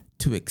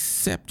to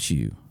accept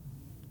you,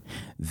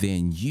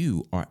 then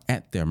you are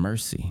at their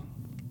mercy.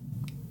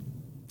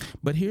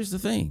 But here's the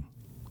thing.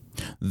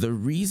 The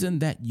reason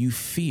that you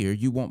fear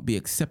you won't be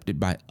accepted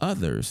by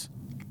others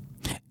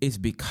is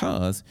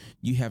because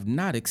you have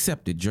not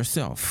accepted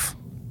yourself.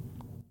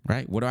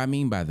 Right? What do I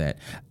mean by that?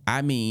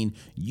 I mean,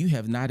 you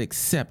have not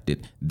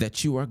accepted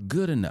that you are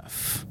good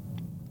enough.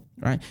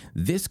 Right?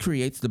 This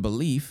creates the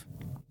belief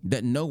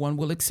that no one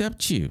will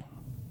accept you.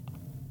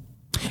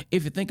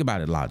 If you think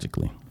about it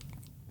logically,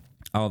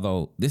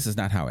 although this is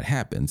not how it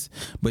happens,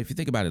 but if you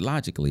think about it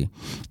logically,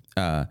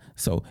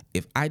 so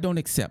if I don't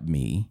accept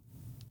me,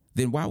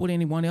 then why would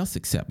anyone else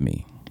accept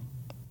me?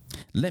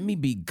 Let me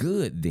be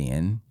good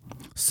then,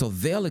 so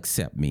they'll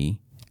accept me,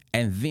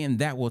 and then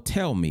that will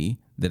tell me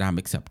that I'm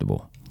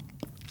acceptable.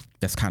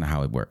 That's kind of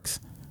how it works.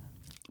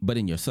 But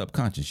in your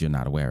subconscious, you're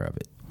not aware of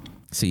it.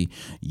 See,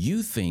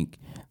 you think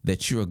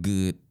that you're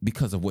good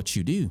because of what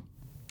you do.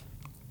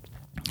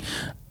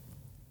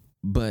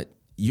 But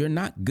you're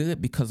not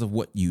good because of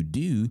what you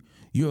do.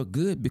 You're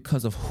good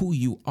because of who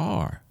you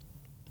are,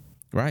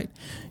 right?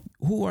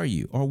 Who are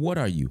you or what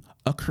are you?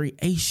 A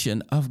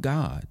creation of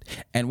God.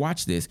 And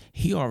watch this.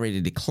 He already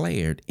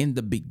declared in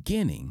the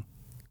beginning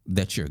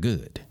that you're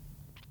good.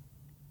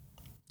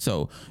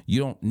 So you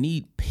don't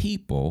need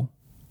people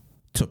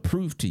to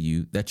prove to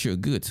you that you're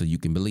good so you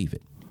can believe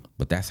it.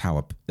 But that's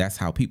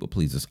how people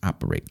pleasers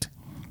operate.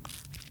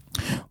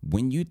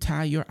 When you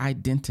tie your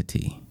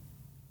identity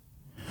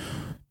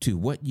to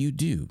what you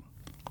do,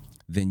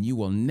 then you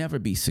will never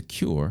be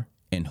secure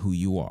in who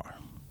you are.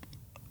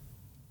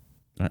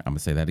 All right, I'm going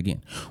to say that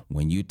again.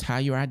 When you tie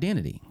your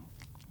identity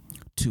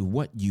to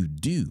what you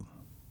do,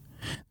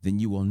 then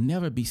you will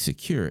never be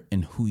secure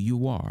in who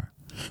you are.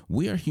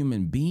 We are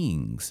human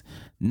beings,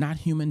 not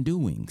human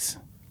doings.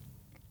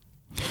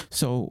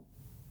 So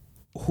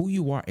who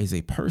you are as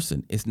a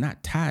person is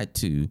not tied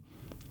to,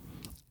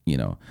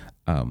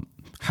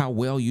 how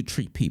well you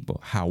treat people,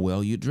 how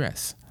well you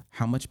dress,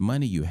 how much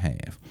money you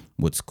have,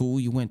 what school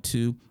you went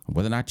to,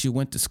 whether or not you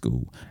went to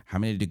school, how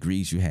many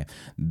degrees you have.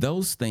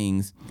 Those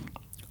things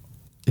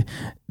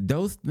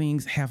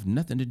have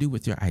nothing to do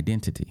with your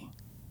identity.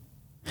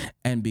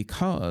 And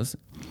because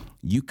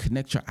you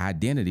connect your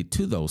identity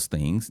to those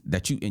things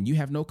and you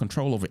have no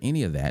control over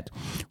any of that,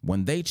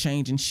 when they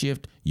change and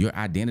shift, your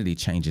identity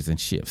changes and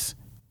shifts.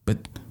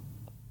 But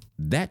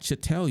that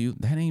should tell you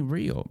that ain't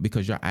real,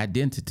 because your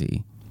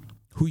identity,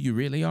 who you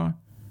really are,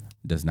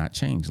 does not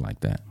change like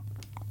that.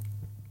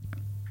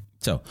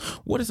 So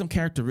what are some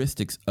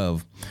characteristics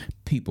of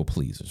people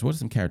pleasers? What are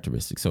some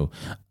characteristics? So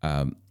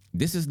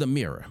this is the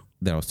mirror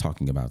that I was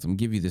talking about. So I'm going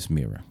to give you this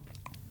mirror.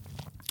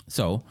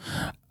 So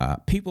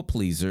people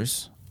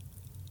pleasers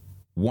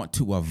want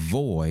to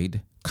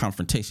avoid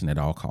confrontation at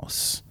all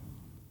costs.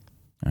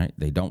 All right?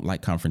 They don't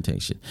like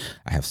confrontation.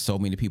 I have so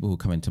many people who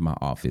come into my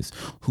office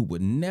who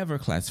would never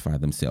classify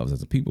themselves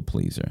as a people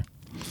pleaser,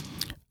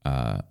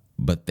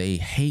 but they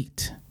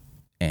hate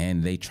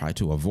and they try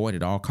to avoid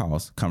at all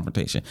costs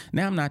confrontation.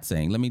 Now, I'm not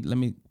saying, let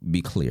me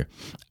be clear.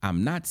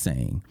 I'm not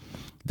saying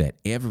that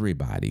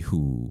everybody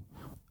who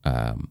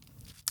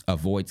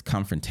avoids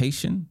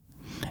confrontation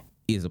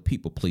is a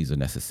people pleaser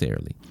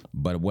necessarily.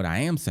 But what I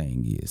am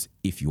saying is,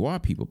 if you are a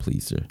people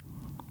pleaser,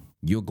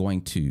 you're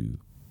going to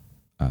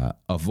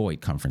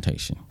avoid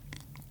confrontation.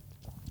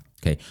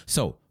 Okay,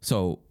 so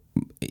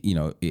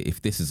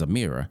if this is a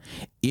mirror,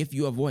 if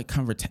you avoid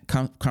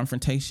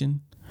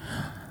confrontation,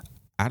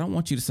 I don't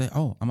want you to say,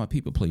 "Oh, I'm a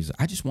people pleaser."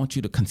 I just want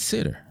you to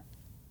consider.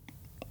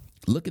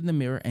 Look in the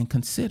mirror and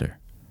consider.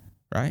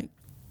 Right?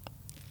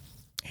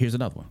 Here's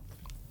another one.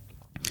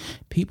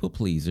 People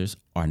pleasers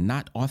are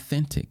not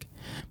authentic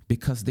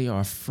because they are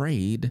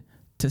afraid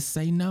to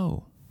say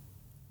no.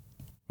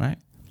 Right?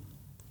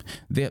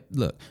 They're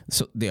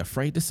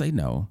afraid to say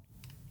no,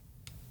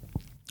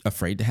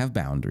 afraid to have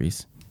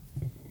boundaries,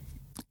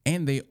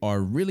 and they are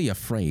really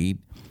afraid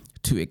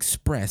to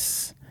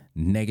express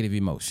negative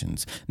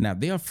emotions. Now,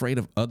 they're afraid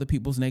of other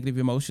people's negative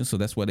emotions, so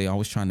that's why they're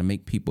always trying to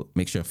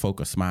make sure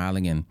folk are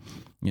smiling and,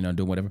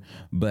 doing whatever.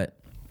 But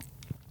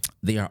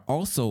they are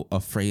also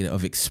afraid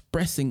of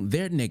expressing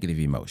their negative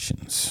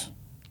emotions.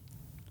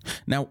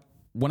 Now,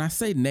 when I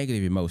say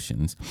negative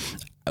emotions,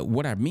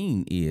 what I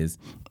mean is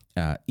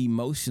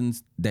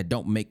emotions that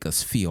don't make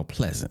us feel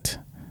pleasant.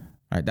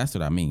 All right, that's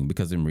what I mean.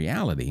 Because in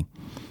reality,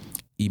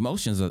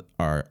 emotions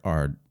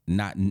are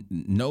not,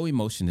 no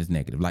emotion is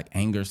negative. Like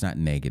anger is not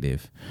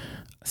negative.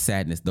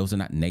 Sadness, those are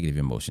not negative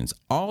emotions.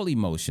 All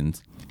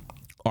emotions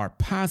are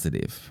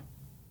positive.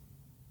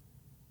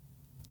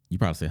 You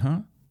probably say, huh?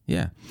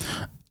 Yeah.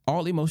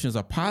 All emotions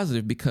are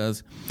positive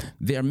because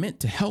they're meant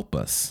to help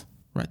us.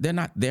 Right? They're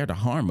not there to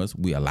harm us.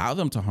 We allow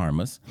them to harm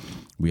us.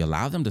 We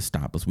allow them to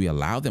stop us. We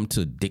allow them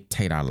to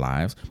dictate our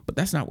lives, but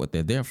that's not what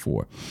they're there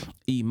for.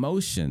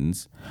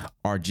 Emotions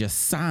are just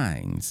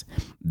signs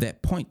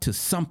that point to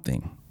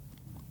something.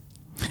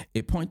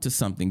 It points to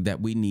something that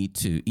we need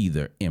to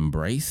either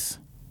embrace,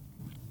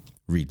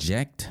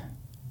 reject,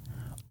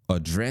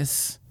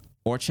 address,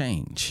 or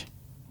change.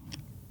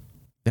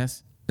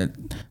 That's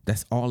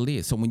all it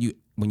is. So when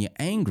you're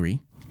angry,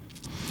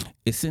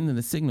 it's sending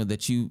the signal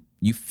that you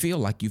feel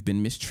like you've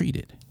been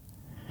mistreated.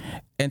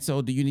 And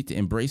so do you need to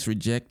embrace,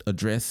 reject,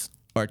 address,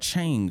 or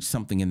change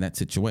something in that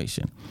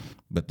situation?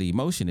 But the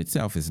emotion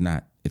itself is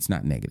not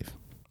negative.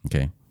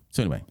 Okay.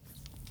 So anyway,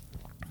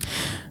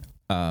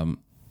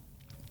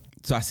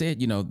 so I said,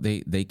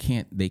 they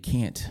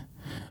can't,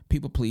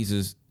 people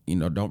pleasers,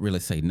 don't really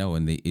say no.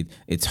 And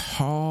it's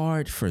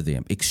hard for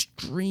them,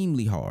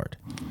 extremely hard.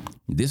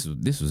 This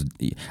was,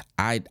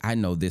 I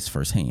know this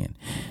firsthand.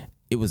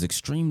 It was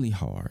extremely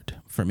hard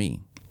for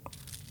me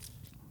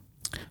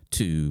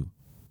to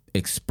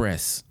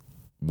express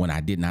when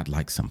I did not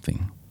like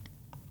something,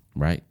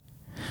 right?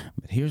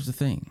 But here's the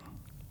thing.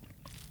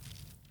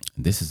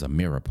 This is a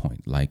mirror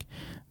point. Like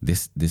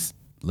this,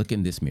 look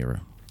in this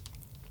mirror.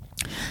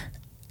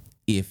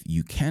 If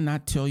you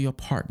cannot tell your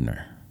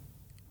partner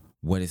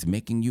what is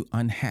making you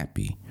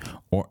unhappy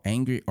or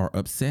angry or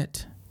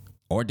upset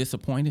or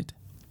disappointed,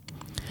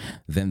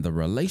 then the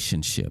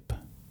relationship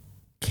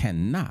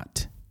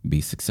cannot be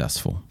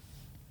successful.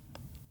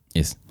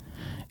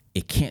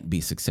 It can't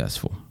be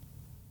successful,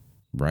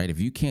 right? If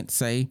you can't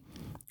say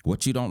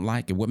what you don't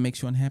like and what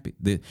makes you unhappy,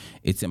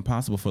 it's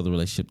impossible for the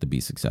relationship to be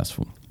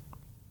successful,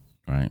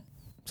 right?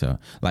 So,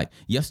 like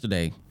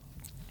yesterday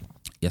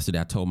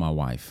I told my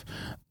wife,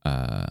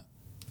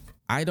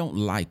 I don't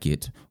like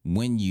it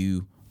when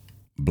you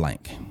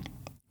blank,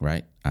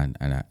 right? And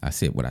I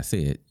said what I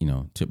said,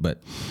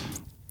 but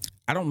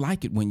I don't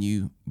like it when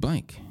you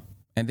blank.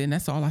 And then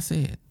that's all I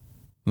said.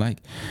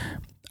 Like,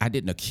 I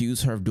didn't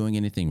accuse her of doing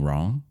anything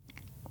wrong.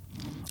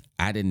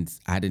 I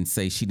didn't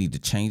say she needed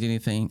to change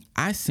anything.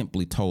 I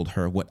simply told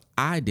her what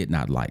I did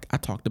not like. I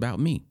talked about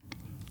me.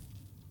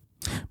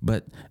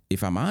 But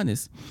if I'm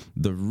honest,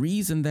 the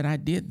reason that I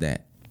did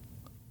that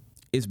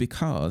is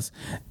because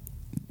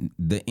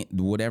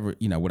what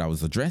I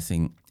was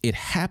addressing, it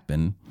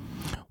happened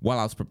while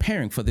I was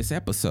preparing for this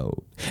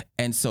episode.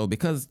 And so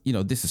because,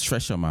 this is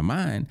fresh on my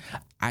mind,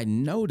 I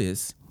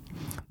noticed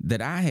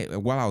that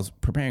while I was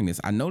preparing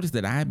this, I noticed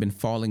that I had been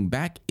falling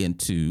back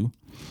into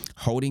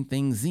holding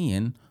things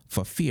in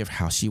for fear of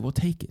how she will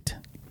take it.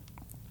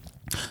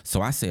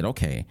 So I said,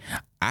 okay,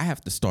 I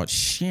have to start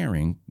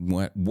sharing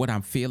what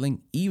I'm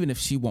feeling, even if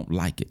she won't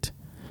like it.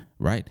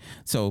 Right.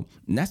 So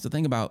that's the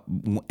thing about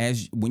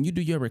when you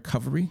do your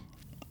recovery,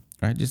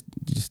 right?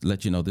 Just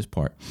let you know this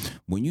part.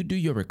 When you do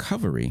your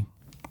recovery,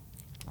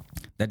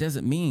 that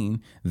doesn't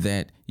mean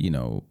that,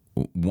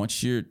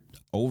 once you're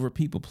over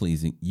people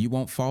pleasing, you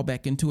won't fall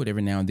back into it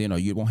every now and then, or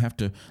you won't have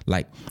to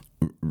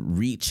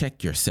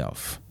recheck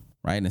yourself.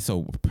 Right. And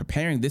so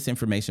preparing this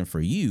information for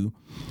you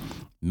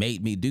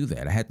made me do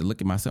that. I had to look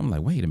at myself. I'm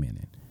like, wait a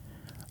minute.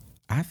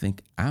 I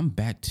think I'm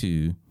back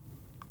to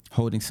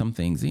holding some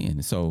things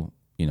in. So,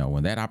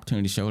 when that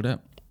opportunity showed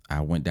up, I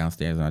went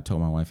downstairs and I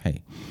told my wife,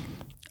 hey,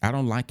 I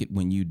don't like it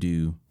when you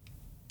do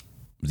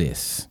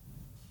this.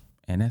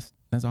 And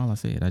that's all I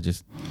said. I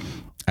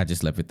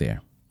just left it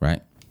there.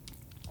 Right.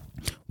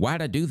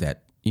 Why'd I do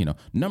that?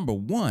 Number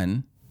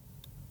one,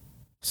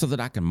 so that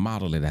I can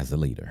model it as a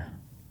leader.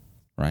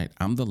 Right.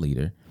 I'm the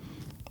leader.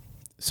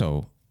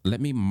 So let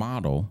me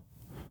model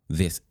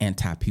this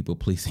anti-people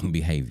pleasing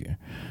behavior.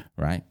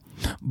 Right.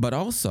 But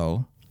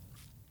also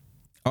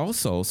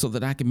so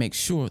that I can make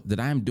sure that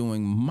I'm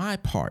doing my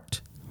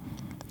part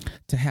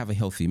to have a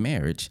healthy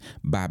marriage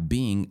by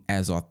being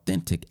as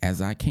authentic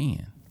as I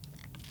can.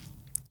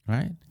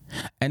 Right.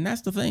 And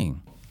that's the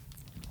thing.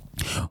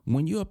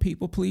 When you're a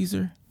people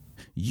pleaser,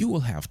 you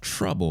will have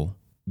trouble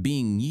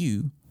being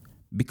you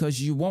because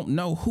you won't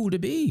know who to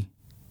be.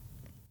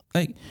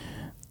 Like,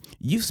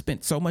 you've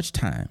spent so much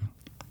time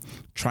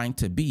trying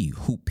to be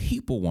who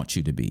people want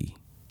you to be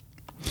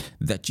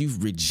that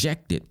you've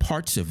rejected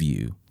parts of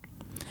you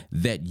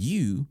that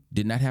you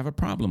did not have a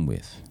problem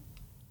with.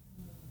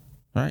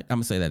 All right, I'm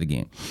going to say that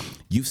again.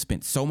 You've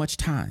spent so much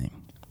time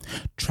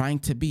trying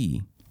to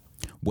be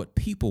what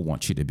people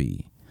want you to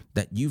be,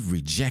 that you've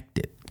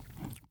rejected,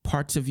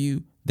 parts of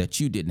you that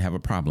you didn't have a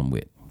problem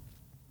with.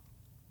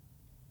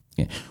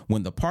 Yeah.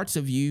 When the parts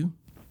of you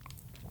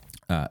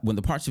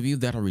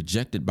that are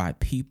rejected by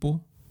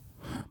people,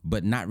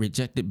 but not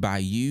rejected by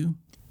you,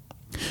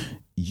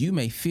 you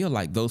may feel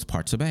like those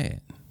parts are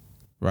bad,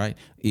 right?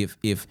 If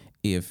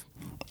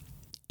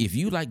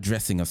you like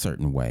dressing a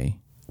certain way,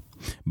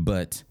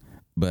 but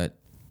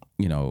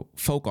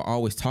folk are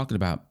always talking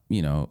about,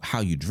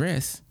 how you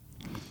dress.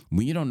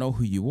 When you don't know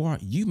who you are,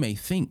 you may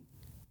think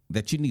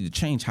that you need to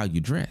change how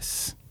you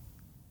dress.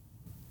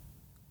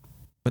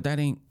 But that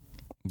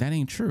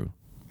ain't true,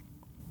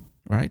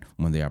 right?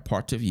 When there are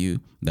parts of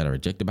you that are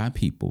rejected by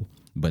people,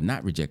 but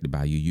not rejected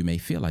by you, you may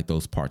feel like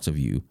those parts of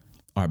you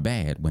are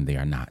bad when they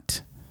are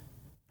not,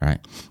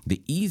 right?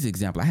 The easy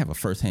example, I have a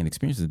firsthand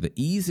experience. The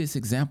easiest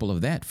example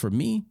of that for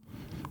me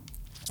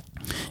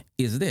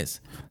is this.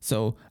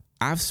 So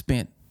I've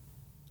spent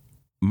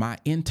my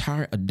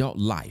entire adult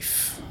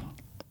life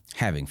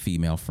having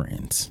female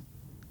friends,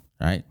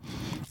 right?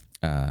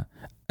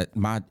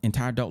 My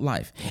entire adult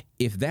life.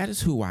 If that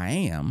is who I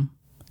am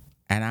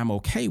and I'm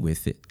okay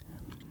with it,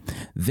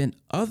 then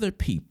other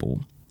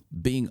people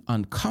being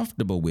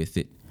uncomfortable with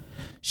it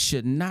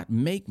should not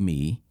make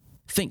me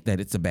think that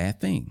it's a bad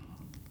thing,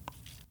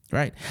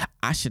 right?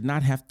 I should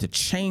not have to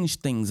change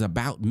things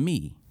about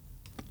me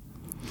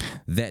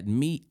that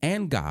me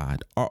and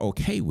God are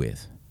okay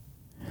with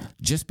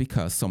just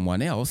because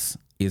someone else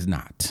is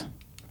not.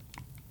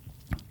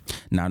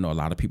 Now, I know a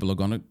lot of people are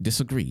going to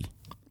disagree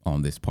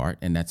on this part,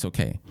 and that's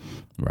okay,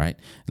 right?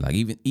 Like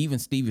even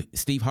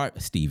Steve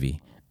Harvey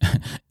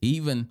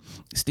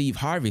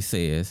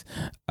says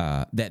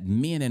that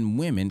men and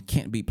women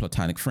can't be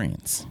platonic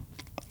friends.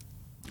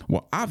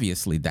 Well,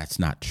 obviously that's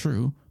not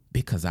true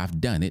because I've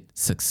done it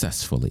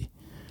successfully,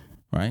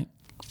 right?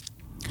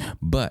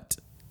 But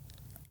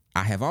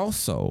I have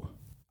also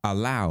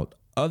allowed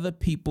other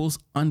people's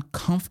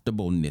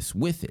uncomfortableness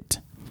with it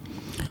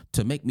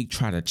to make me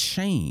try to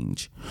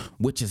change,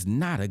 which is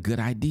not a good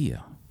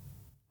idea,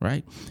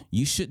 right?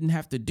 You shouldn't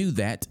have to do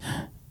that.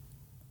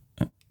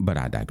 But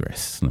I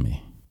digress. Let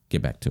me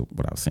get back to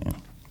what I was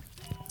saying.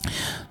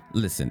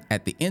 Listen,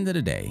 at the end of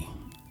the day,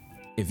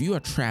 if you are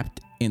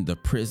trapped in the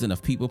prison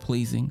of people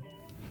pleasing,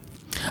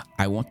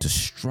 I want to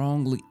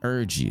strongly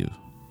urge you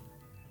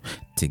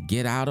to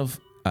get out of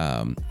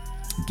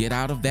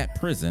that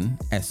prison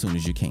as soon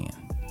as you can.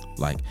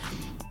 Like,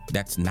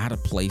 that's not a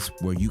place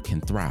where you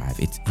can thrive.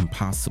 It's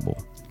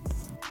impossible.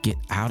 Get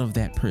out of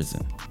that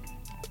prison.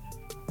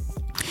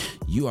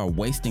 You are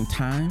wasting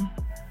time.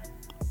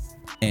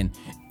 And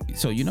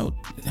so,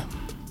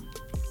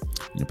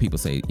 people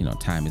say,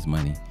 time is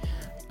money.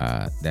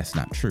 That's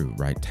not true,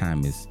 right?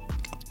 Time is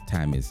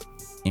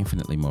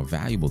infinitely more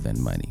valuable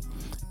than money.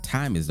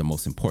 Time is the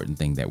most important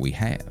thing that we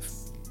have.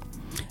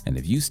 And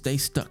if you stay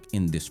stuck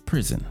in this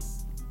prison,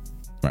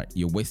 right,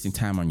 you're wasting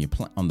time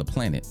on the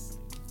planet,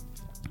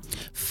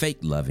 fake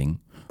loving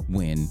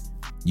when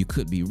you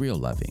could be real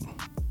loving.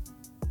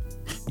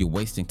 You're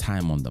wasting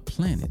time on the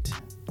planet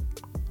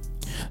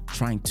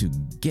trying to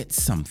get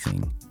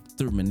something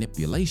through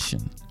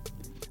manipulation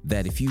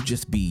that if you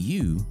just be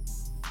you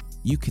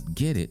could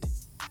get it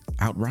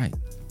outright.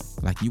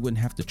 Like, you wouldn't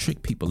have to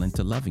trick people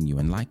into loving you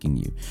and liking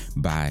you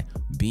by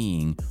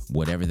being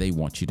whatever they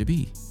want you to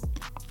be.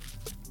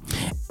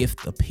 If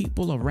the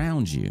people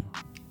around you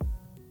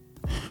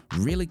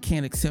really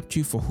can't accept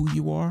you for who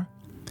you are,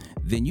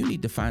 then you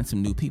need to find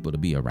some new people to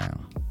be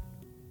around.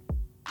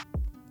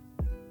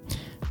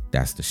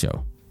 That's the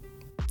show.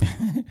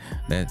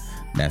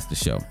 That's the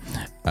show.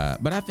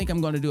 But I think I'm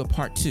going to do a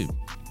part 2.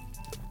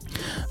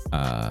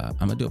 I'm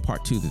going to do a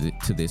part 2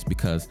 to this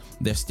because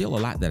there's still a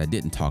lot that I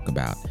didn't talk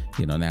about,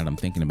 now that I'm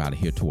thinking about it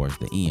here towards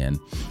the end.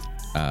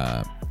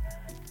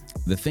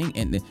 The thing,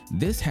 and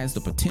this has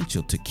the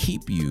potential to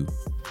keep you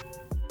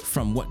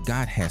from what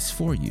God has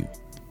for you,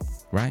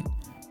 right?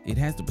 It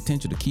has the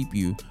potential to keep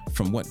you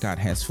from what God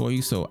has for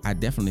you. So I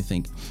definitely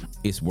think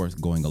it's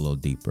worth going a little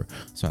deeper.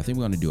 So I think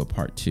we're going to do a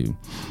part 2.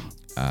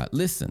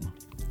 Listen,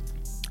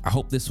 I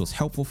hope this was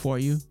helpful for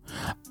you.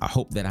 I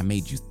hope that I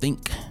made you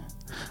think.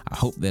 I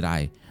hope that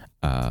I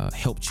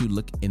helped you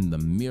look in the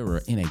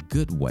mirror in a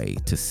good way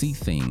to see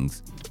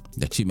things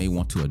that you may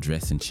want to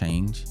address and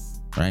change,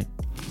 right?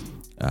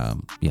 I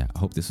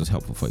hope this was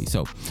helpful for you.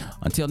 So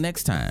until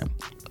next time,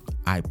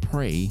 I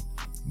pray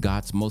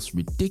God's most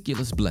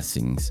ridiculous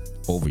blessings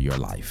over your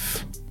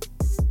life.